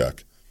it in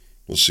check.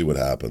 We'll see what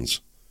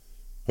happens.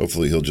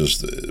 Hopefully he'll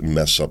just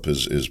mess up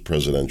his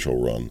presidential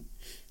run.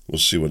 We'll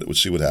see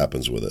what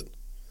happens with it.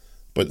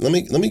 But let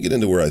me get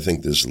into where I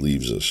think this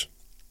leaves us.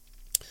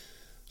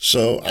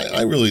 So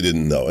I really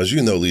didn't know. As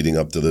you know, leading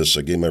up to this,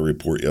 I gave my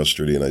report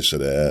yesterday, and I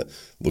said,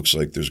 looks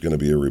like there's going to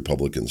be a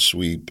Republican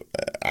sweep.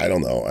 I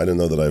don't know. I didn't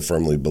know that I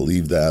firmly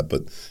believed that,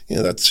 but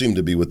that seemed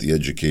to be what the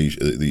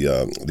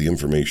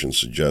information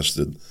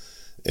suggested,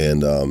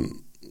 and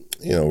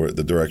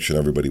the direction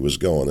everybody was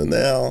going. And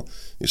now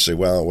you say,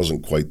 well, it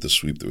wasn't quite the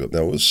sweep.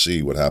 Now we'll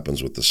see what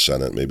happens with the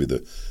Senate. Maybe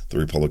the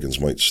Republicans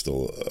might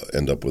still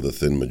end up with a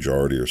thin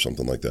majority or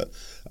something like that.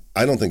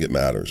 I don't think it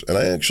matters. And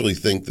I actually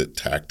think that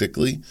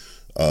tactically,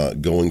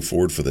 going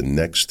forward for the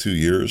next 2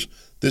 years,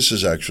 this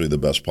is actually the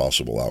best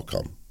possible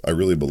outcome. I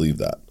really believe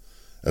that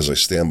as I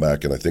stand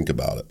back and I think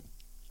about it.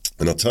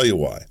 And I'll tell you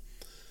why.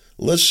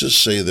 Let's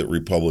just say that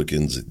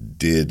Republicans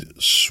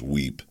did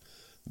sweep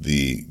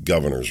the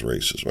governor's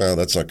races. Well,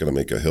 that's not going to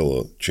make a hill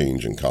of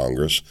change in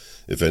Congress.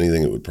 If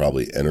anything, it would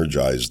probably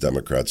energize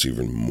Democrats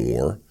even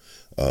more.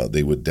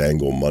 They would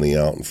dangle money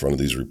out in front of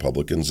these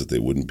Republicans that they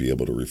wouldn't be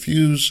able to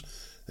refuse,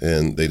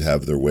 and they'd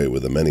have their way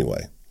with them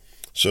anyway.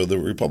 So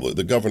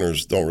the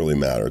governors don't really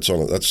matter.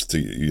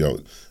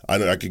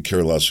 I could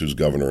care less who's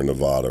governor in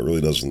Nevada. It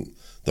really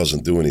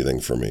doesn't do anything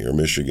for me, or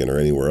Michigan, or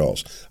anywhere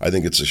else. I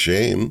think it's a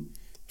shame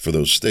for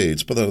those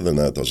states, but other than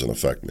that, it doesn't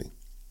affect me.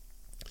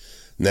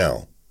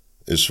 Now,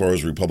 as far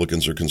as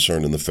Republicans are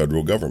concerned in the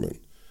federal government,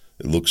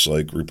 it looks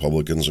like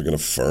Republicans are going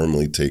to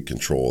firmly take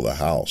control of the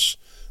House.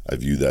 I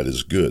view that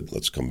as good.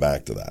 Let's come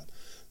back to that.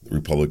 The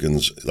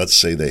Republicans, let's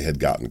say they had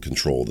gotten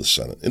control of the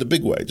Senate in a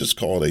big way. Just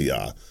call it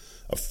a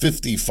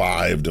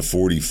 55 to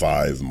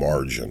 45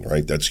 margin,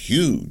 right? That's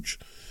huge,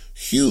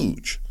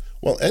 huge.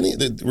 Well,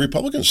 the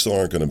Republicans still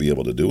aren't going to be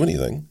able to do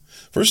anything.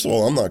 First of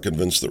all, I'm not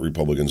convinced that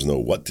Republicans know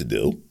what to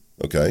do.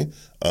 Okay,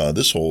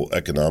 this whole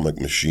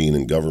economic machine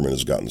in government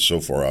has gotten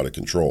so far out of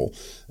control.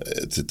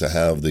 To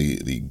have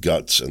the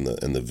guts and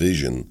the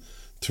vision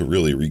to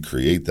really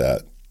recreate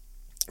that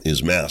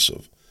is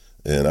massive.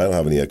 And I don't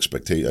have any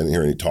expectation. I didn't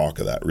hear any talk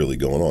of that really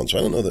going on. So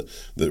I don't know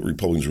that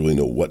Republicans really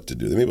know what to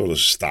do. They may be able to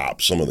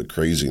stop some of the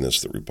craziness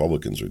that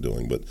Republicans are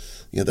doing, but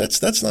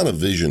that's not a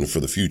vision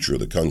for the future of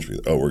the country.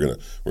 Oh, we're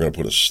gonna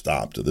put a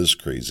stop to this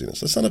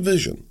craziness. That's not a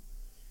vision.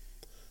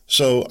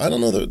 So I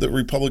don't know that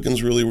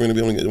Republicans really were going to be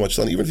able to get much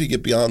done. Even if you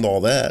get beyond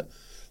all that,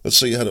 let's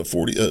say you had a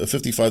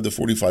 55 to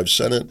 45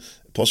 Senate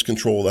plus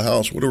control of the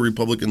House. What are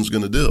Republicans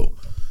going to do?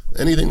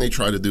 Anything they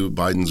try to do,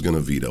 Biden's going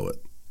to veto it,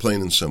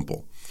 plain and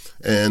simple.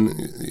 And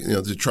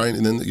to try,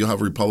 and then you'll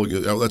have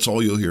Republicans. Oh, that's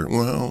all you'll hear.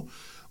 Well,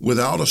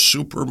 without a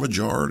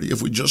supermajority.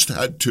 If we just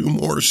had 2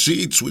 more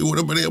seats, we would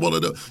have been able to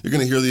do. You're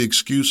going to hear the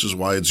excuses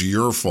why it's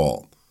your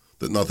fault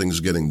that nothing's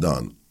getting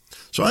done.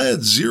 So I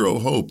had zero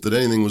hope that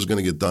anything was going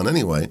to get done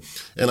anyway.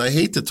 And I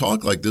hate to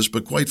talk like this,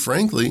 but quite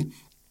frankly,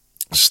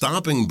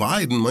 stopping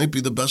Biden might be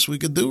the best we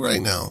could do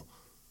right now.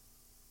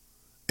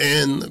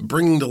 And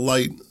bringing to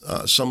light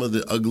some of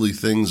the ugly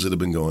things that have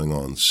been going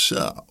on.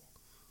 So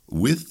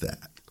with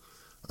that,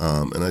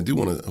 and I do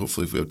want to,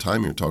 hopefully if we have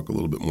time here, talk a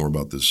little bit more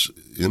about this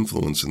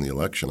influence in the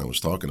election. I was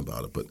talking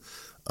about it, but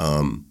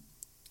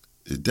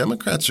the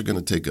Democrats are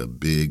going to take a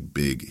big,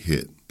 big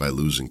hit by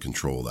losing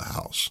control of the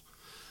House.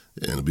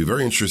 And it'll be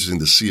very interesting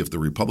to see if the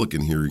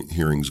Republican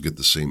hearings get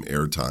the same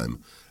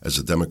airtime as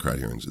the Democrat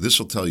hearings. This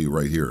will tell you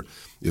right here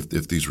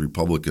if these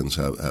Republicans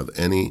have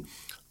any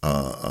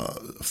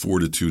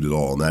fortitude at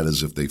all, and that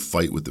is if they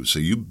fight with them.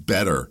 Say,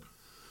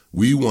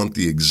 we want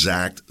the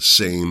exact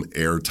same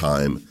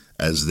airtime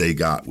as they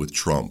got with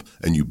Trump,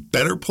 and you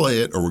better play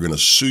it or we're going to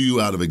sue you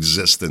out of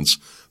existence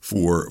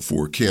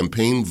for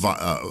campaign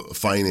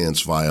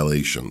finance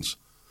violations.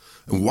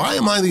 And why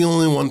am I the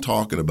only one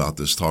talking about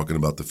this, talking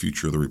about the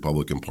future of the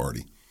Republican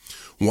Party?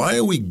 Why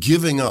are we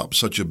giving up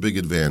such a big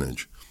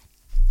advantage?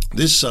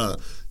 This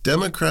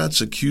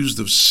Democrats accused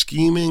of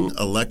scheming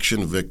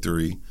election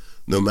victory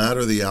no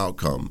matter the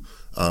outcome.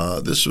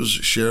 This was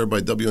shared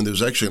by WN. There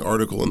was actually an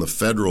article in the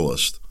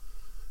Federalist,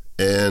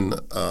 and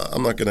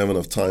I'm not going to have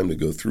enough time to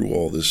go through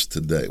all this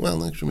today.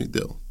 Well, actually, we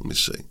do. Let me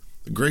see.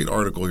 A great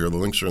article here. The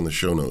links are in the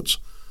show notes.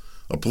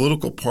 A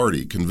political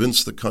party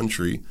convinced the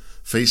country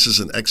faces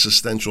an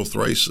existential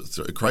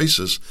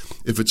crisis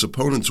if its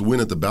opponents win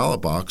at the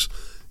ballot box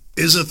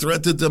is a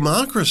threat to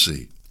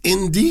democracy.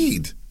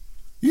 Indeed.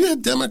 You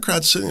had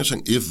Democrats sitting there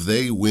saying, if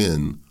they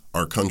win,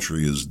 our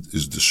country is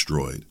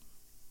destroyed.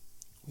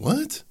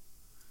 What?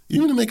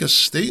 Even to make a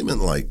statement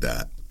like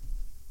that,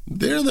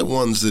 they're the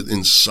ones that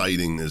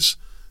inciting this.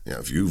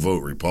 If you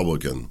vote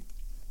Republican,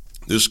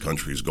 this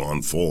country's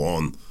gone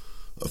full-on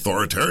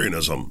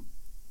authoritarianism.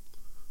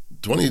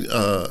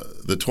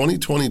 The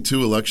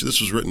 2022 election, this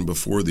was written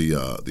before the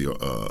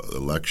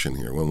election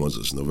here. When was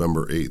this?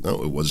 November 8th.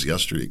 No, it was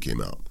yesterday it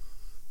came out.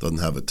 Doesn't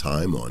have a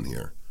time on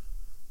here.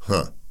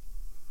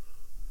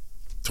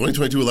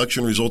 2022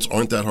 election results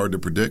aren't that hard to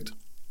predict.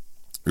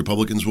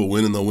 Republicans will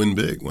win and they'll win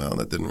big. Well,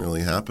 that didn't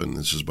really happen.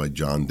 This is by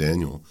John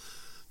Daniel.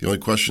 The only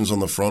questions on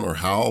the front are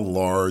how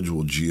large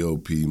will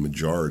GOP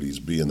majorities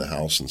be in the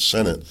House and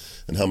Senate,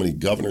 and how many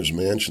governor's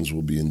mansions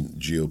will be in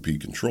GOP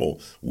control.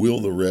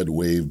 Will the red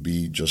wave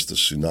be just a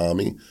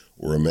tsunami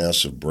or a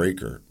massive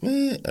breaker?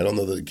 I don't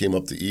know that it came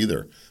up to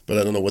either, but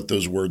I don't know what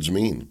those words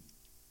mean.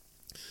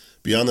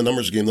 Beyond the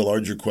numbers game, the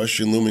larger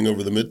question looming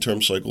over the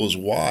midterm cycle is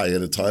why,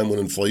 at a time when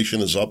inflation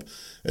is up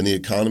and the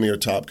economy are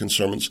top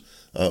concerns,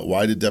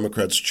 why did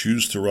Democrats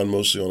choose to run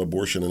mostly on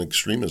abortion and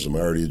extremism? I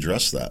already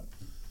addressed that.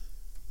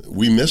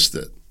 We missed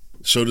it.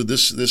 So did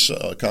this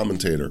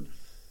commentator.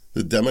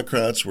 The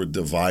Democrats were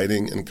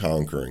dividing and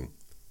conquering.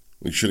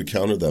 We should have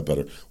countered that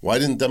better. Why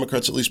didn't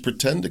Democrats at least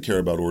pretend to care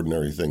about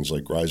ordinary things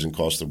like rising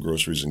cost of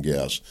groceries and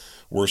gas,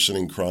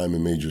 worsening crime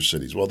in major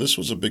cities? Well, this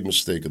was a big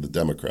mistake of the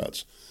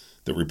Democrats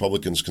that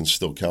Republicans can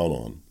still count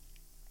on.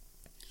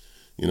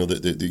 You know,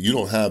 that you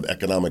don't have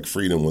economic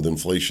freedom with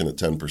inflation at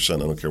 10%. I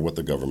don't care what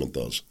the government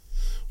does.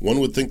 One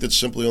would think that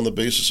simply on the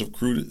basis of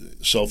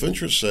crude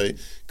self-interest, say,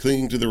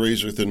 clinging to the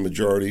razor-thin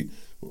majority,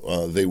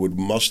 they would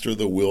muster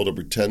the will to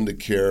pretend to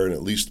care and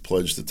at least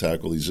pledge to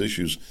tackle these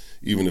issues,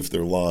 even if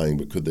they're lying.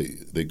 But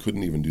they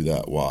couldn't even do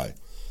that. Why?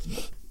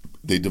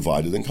 They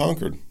divided and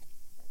conquered.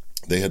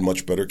 They had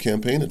much better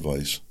campaign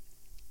advice.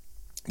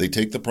 They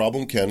take the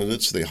problem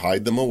candidates, they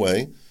hide them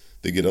away,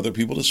 they get other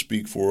people to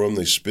speak for them,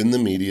 they spin the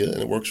media,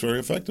 and it works very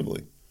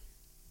effectively.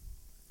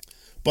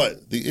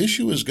 But the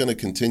issue is going to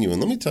continue. And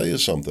let me tell you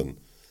something.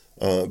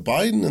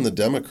 Biden and the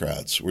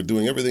Democrats were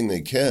doing everything they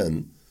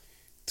can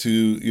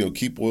to,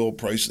 keep oil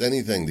prices,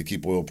 anything to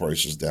keep oil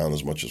prices down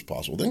as much as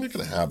possible. They're not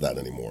going to have that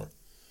anymore.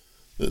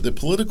 The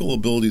political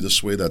ability to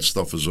sway that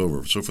stuff is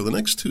over. So for the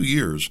next 2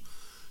 years,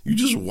 you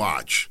just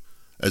watch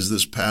as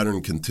this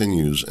pattern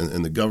continues,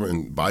 and the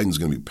government, Biden's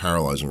going to be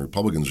paralyzed, and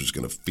Republicans are just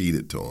going to feed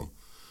it to him.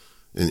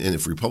 And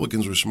if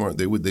Republicans were smart,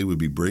 they would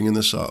be bringing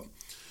this up.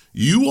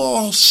 You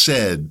all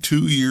said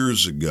 2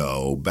 years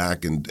ago,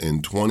 back in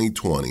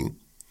 2020,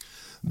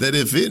 that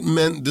if it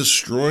meant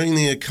destroying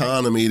the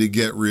economy to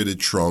get rid of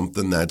Trump,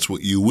 then that's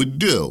what you would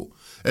do.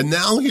 And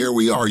now here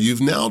we are.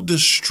 You've now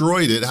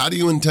destroyed it. How do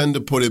you intend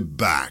to put it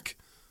back?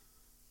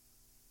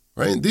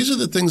 Right? These are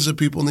the things that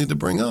people need to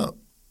bring up.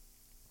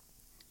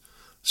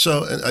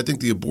 So I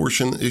think the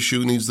abortion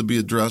issue needs to be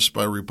addressed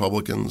by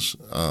Republicans,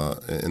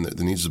 and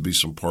there needs to be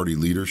some party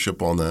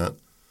leadership on that.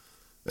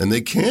 And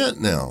they can't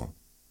now.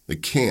 They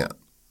can't.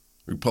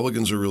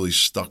 Republicans are really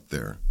stuck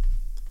there.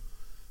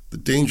 The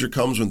danger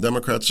comes when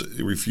Democrats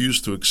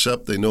refuse to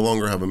accept they no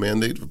longer have a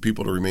mandate for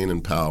people to remain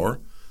in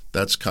power.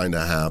 That's kind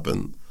of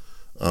happened.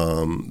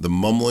 The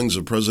mumblings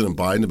of President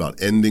Biden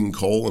about ending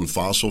coal and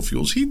fossil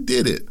fuels, he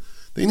did it.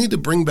 They need to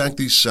bring back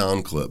these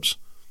sound clips.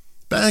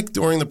 Back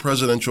during the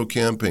presidential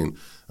campaign,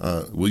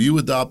 Will you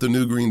adopt the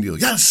new Green Deal?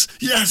 Yes,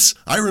 yes,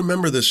 I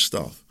remember this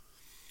stuff.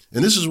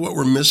 And this is what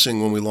we're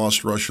missing when we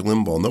lost Rush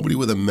Limbaugh. Nobody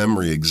with a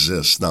memory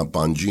exists. Not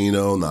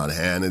Bongino, not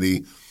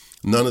Hannity,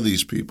 none of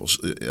these people.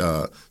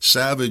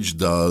 Savage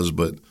does,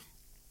 but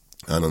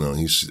I don't know.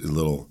 He's a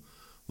little.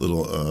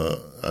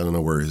 I don't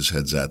know where his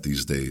head's at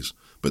these days.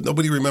 But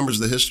nobody remembers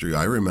the history.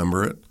 I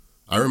remember it.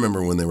 I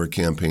remember when they were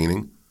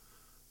campaigning.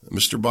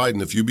 Mr.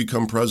 Biden, if you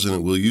become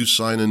president, will you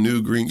sign a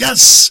new green?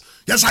 Yes!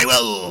 Yes, I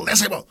will!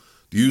 Yes, I will!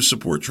 Do you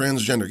support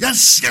transgender?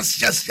 Yes,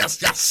 yes, yes,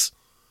 yes, yes!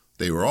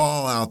 They were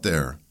all out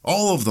there.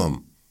 All of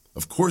them.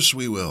 Of course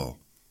we will.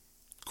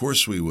 Of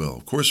course we will.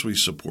 Of course we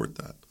support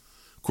that.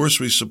 Of course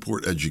we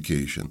support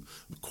education.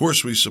 Of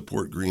course we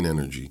support green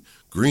energy.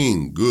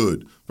 Green,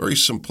 good, very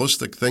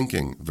simplistic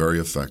thinking, very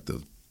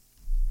effective.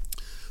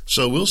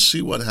 So we'll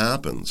see what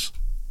happens.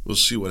 We'll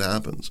see what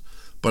happens.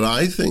 But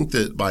I think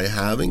that by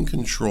having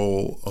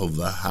control of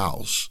the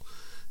House,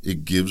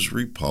 it gives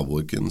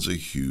Republicans a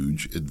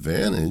huge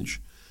advantage.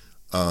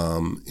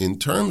 In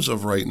terms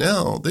of right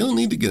now, they don't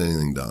need to get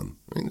anything done.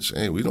 I mean,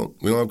 say, hey, we don't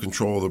have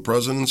control of the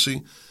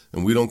presidency,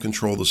 and we don't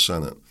control the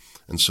Senate.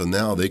 And so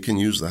now they can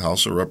use the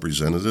House of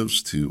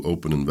Representatives to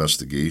open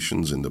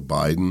investigations into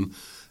Biden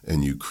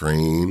and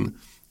Ukraine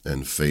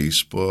and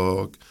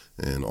Facebook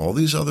and all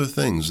these other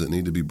things that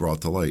need to be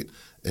brought to light.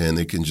 And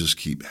they can just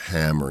keep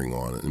hammering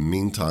on it. In the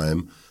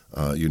meantime,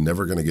 you're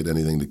never going to get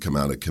anything to come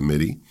out of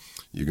committee.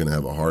 You're going to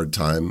have a hard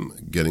time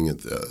getting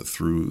it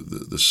through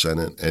the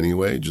Senate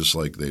anyway, just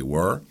like they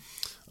were.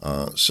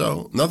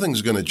 So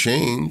nothing's going to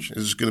change.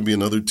 It's going to be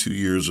another 2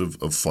 years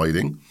of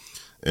fighting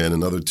and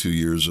another 2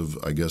 years of,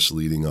 I guess,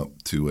 leading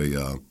up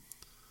to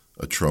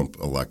a Trump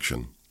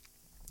election.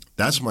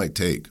 That's my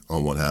take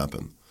on what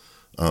happened.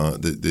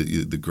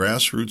 The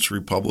grassroots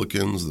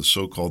Republicans, the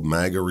so-called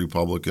MAGA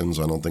Republicans,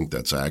 I don't think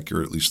that's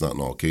accurate, at least not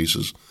in all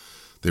cases.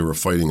 They were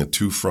fighting a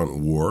two-front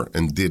war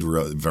and did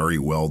very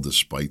well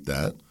despite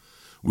that.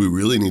 We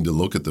really need to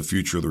look at the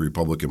future of the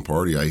Republican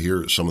Party. I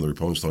hear some of the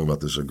Republicans talking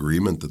about this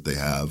agreement that they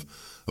have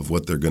of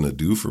what they're going to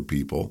do for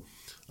people.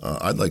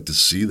 I'd like to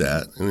see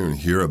that. I don't even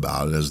hear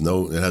about it.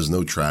 It has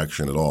no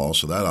traction at all.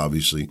 So that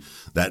obviously,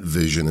 that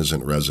vision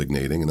isn't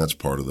resonating, and that's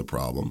part of the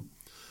problem.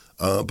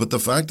 But the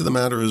fact of the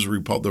matter is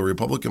the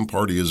Republican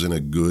Party is in a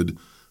good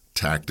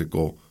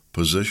tactical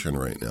position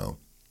right now.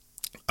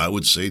 I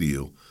would say to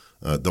you,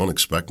 don't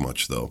expect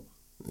much, though,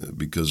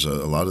 because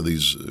a lot of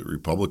these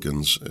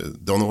Republicans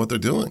don't know what they're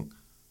doing,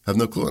 have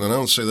no clue. And I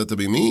don't say that to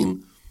be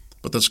mean,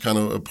 but that's kind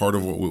of a part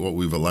of what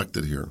we've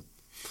elected here.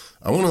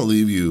 I want to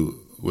leave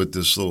you with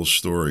this little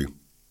story.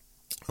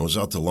 I was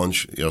out to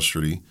lunch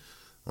yesterday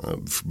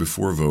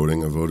before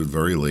voting. I voted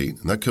very late,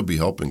 and that could be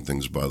helping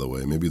things, by the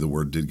way. Maybe the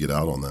word did get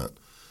out on that.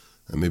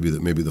 And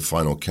maybe the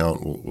final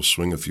count will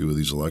swing a few of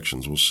these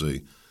elections. We'll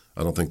see.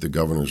 I don't think the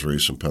governor's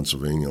race in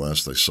Pennsylvania,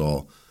 last I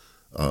saw,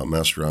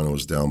 Mastriano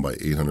was down by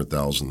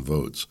 800,000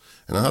 votes.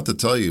 And I have to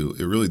tell you,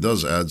 it really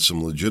does add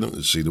some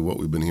legitimacy to what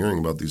we've been hearing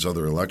about these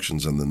other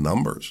elections and the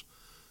numbers.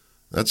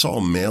 That's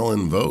all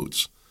mail-in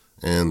votes.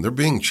 And they're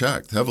being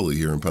checked heavily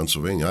here in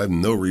Pennsylvania. I have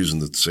no reason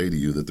to say to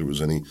you that there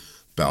was any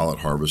ballot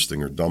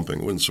harvesting or dumping.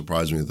 It wouldn't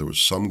surprise me if there was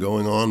some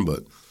going on,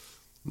 but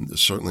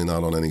certainly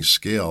not on any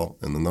scale,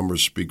 and the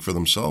numbers speak for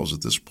themselves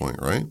at this point,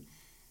 right?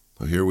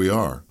 So here we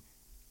are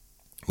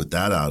with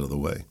that out of the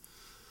way.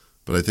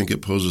 But I think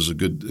it poses a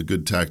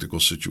good tactical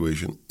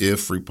situation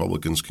if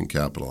Republicans can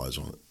capitalize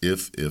on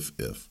it. If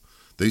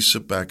they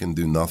sit back and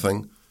do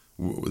nothing,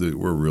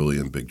 we're really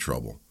in big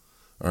trouble.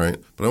 All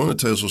right, but I want to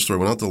tell you this little story.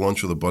 I went out to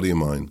lunch with a buddy of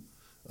mine,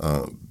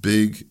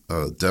 big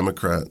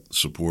Democrat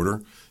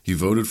supporter. He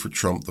voted for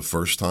Trump the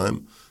first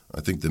time.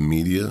 I think the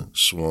media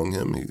swung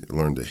him. He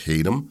learned to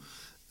hate him.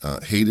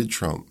 Hated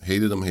Trump,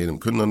 hated him,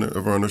 couldn't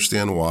ever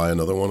understand why,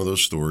 another one of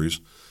those stories,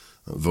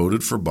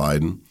 voted for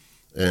Biden,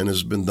 and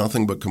has been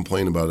nothing but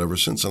complain about it ever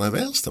since. And I've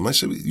asked him, I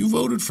said, you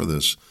voted for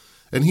this.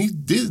 And he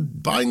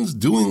did. Biden's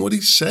doing what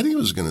he said he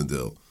was going to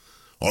do.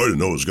 I didn't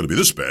know it was going to be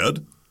this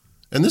bad.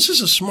 And this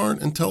is a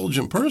smart,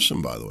 intelligent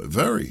person, by the way,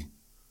 very.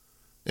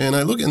 And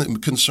I look, and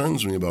it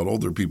concerns me about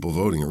older people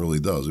voting, it really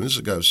does. I mean, this is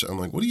a guy who's, I'm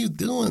like, what are you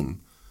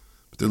doing?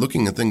 But they're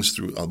looking at things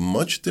through a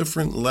much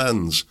different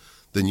lens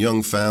than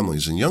young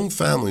families. And young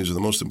families are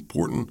the most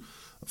important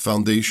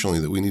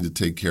foundationally that we need to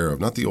take care of,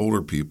 not the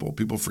older people.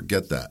 People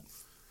forget that.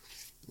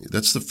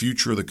 That's the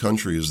future of the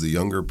country is the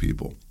younger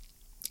people.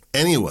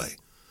 Anyway,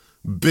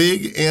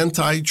 big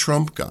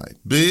anti-Trump guy,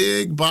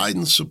 big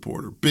Biden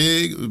supporter,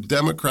 big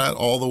Democrat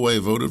all the way,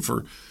 voted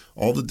for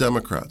all the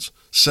Democrats,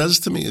 says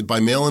to me, by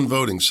mail-in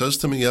voting, says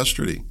to me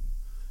yesterday,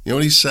 you know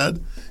what he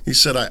said? He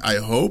said, I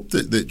hope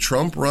that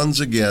Trump runs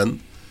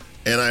again,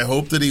 and I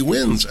hope that he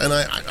wins. And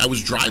I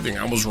was driving.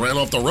 I almost ran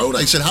off the road.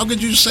 I said, how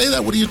could you say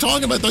that? What are you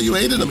talking about? I thought you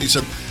hated him. He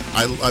said,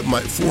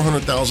 my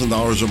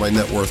 $400,000 of my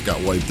net worth got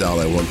wiped out.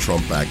 I want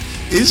Trump back.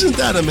 Isn't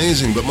that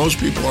amazing? But most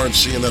people aren't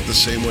seeing that the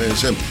same way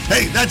as him.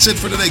 Hey, that's it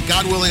for today.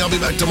 God willing, I'll be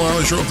back tomorrow.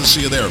 I sure hope to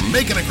see you there.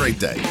 Make it a great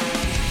day.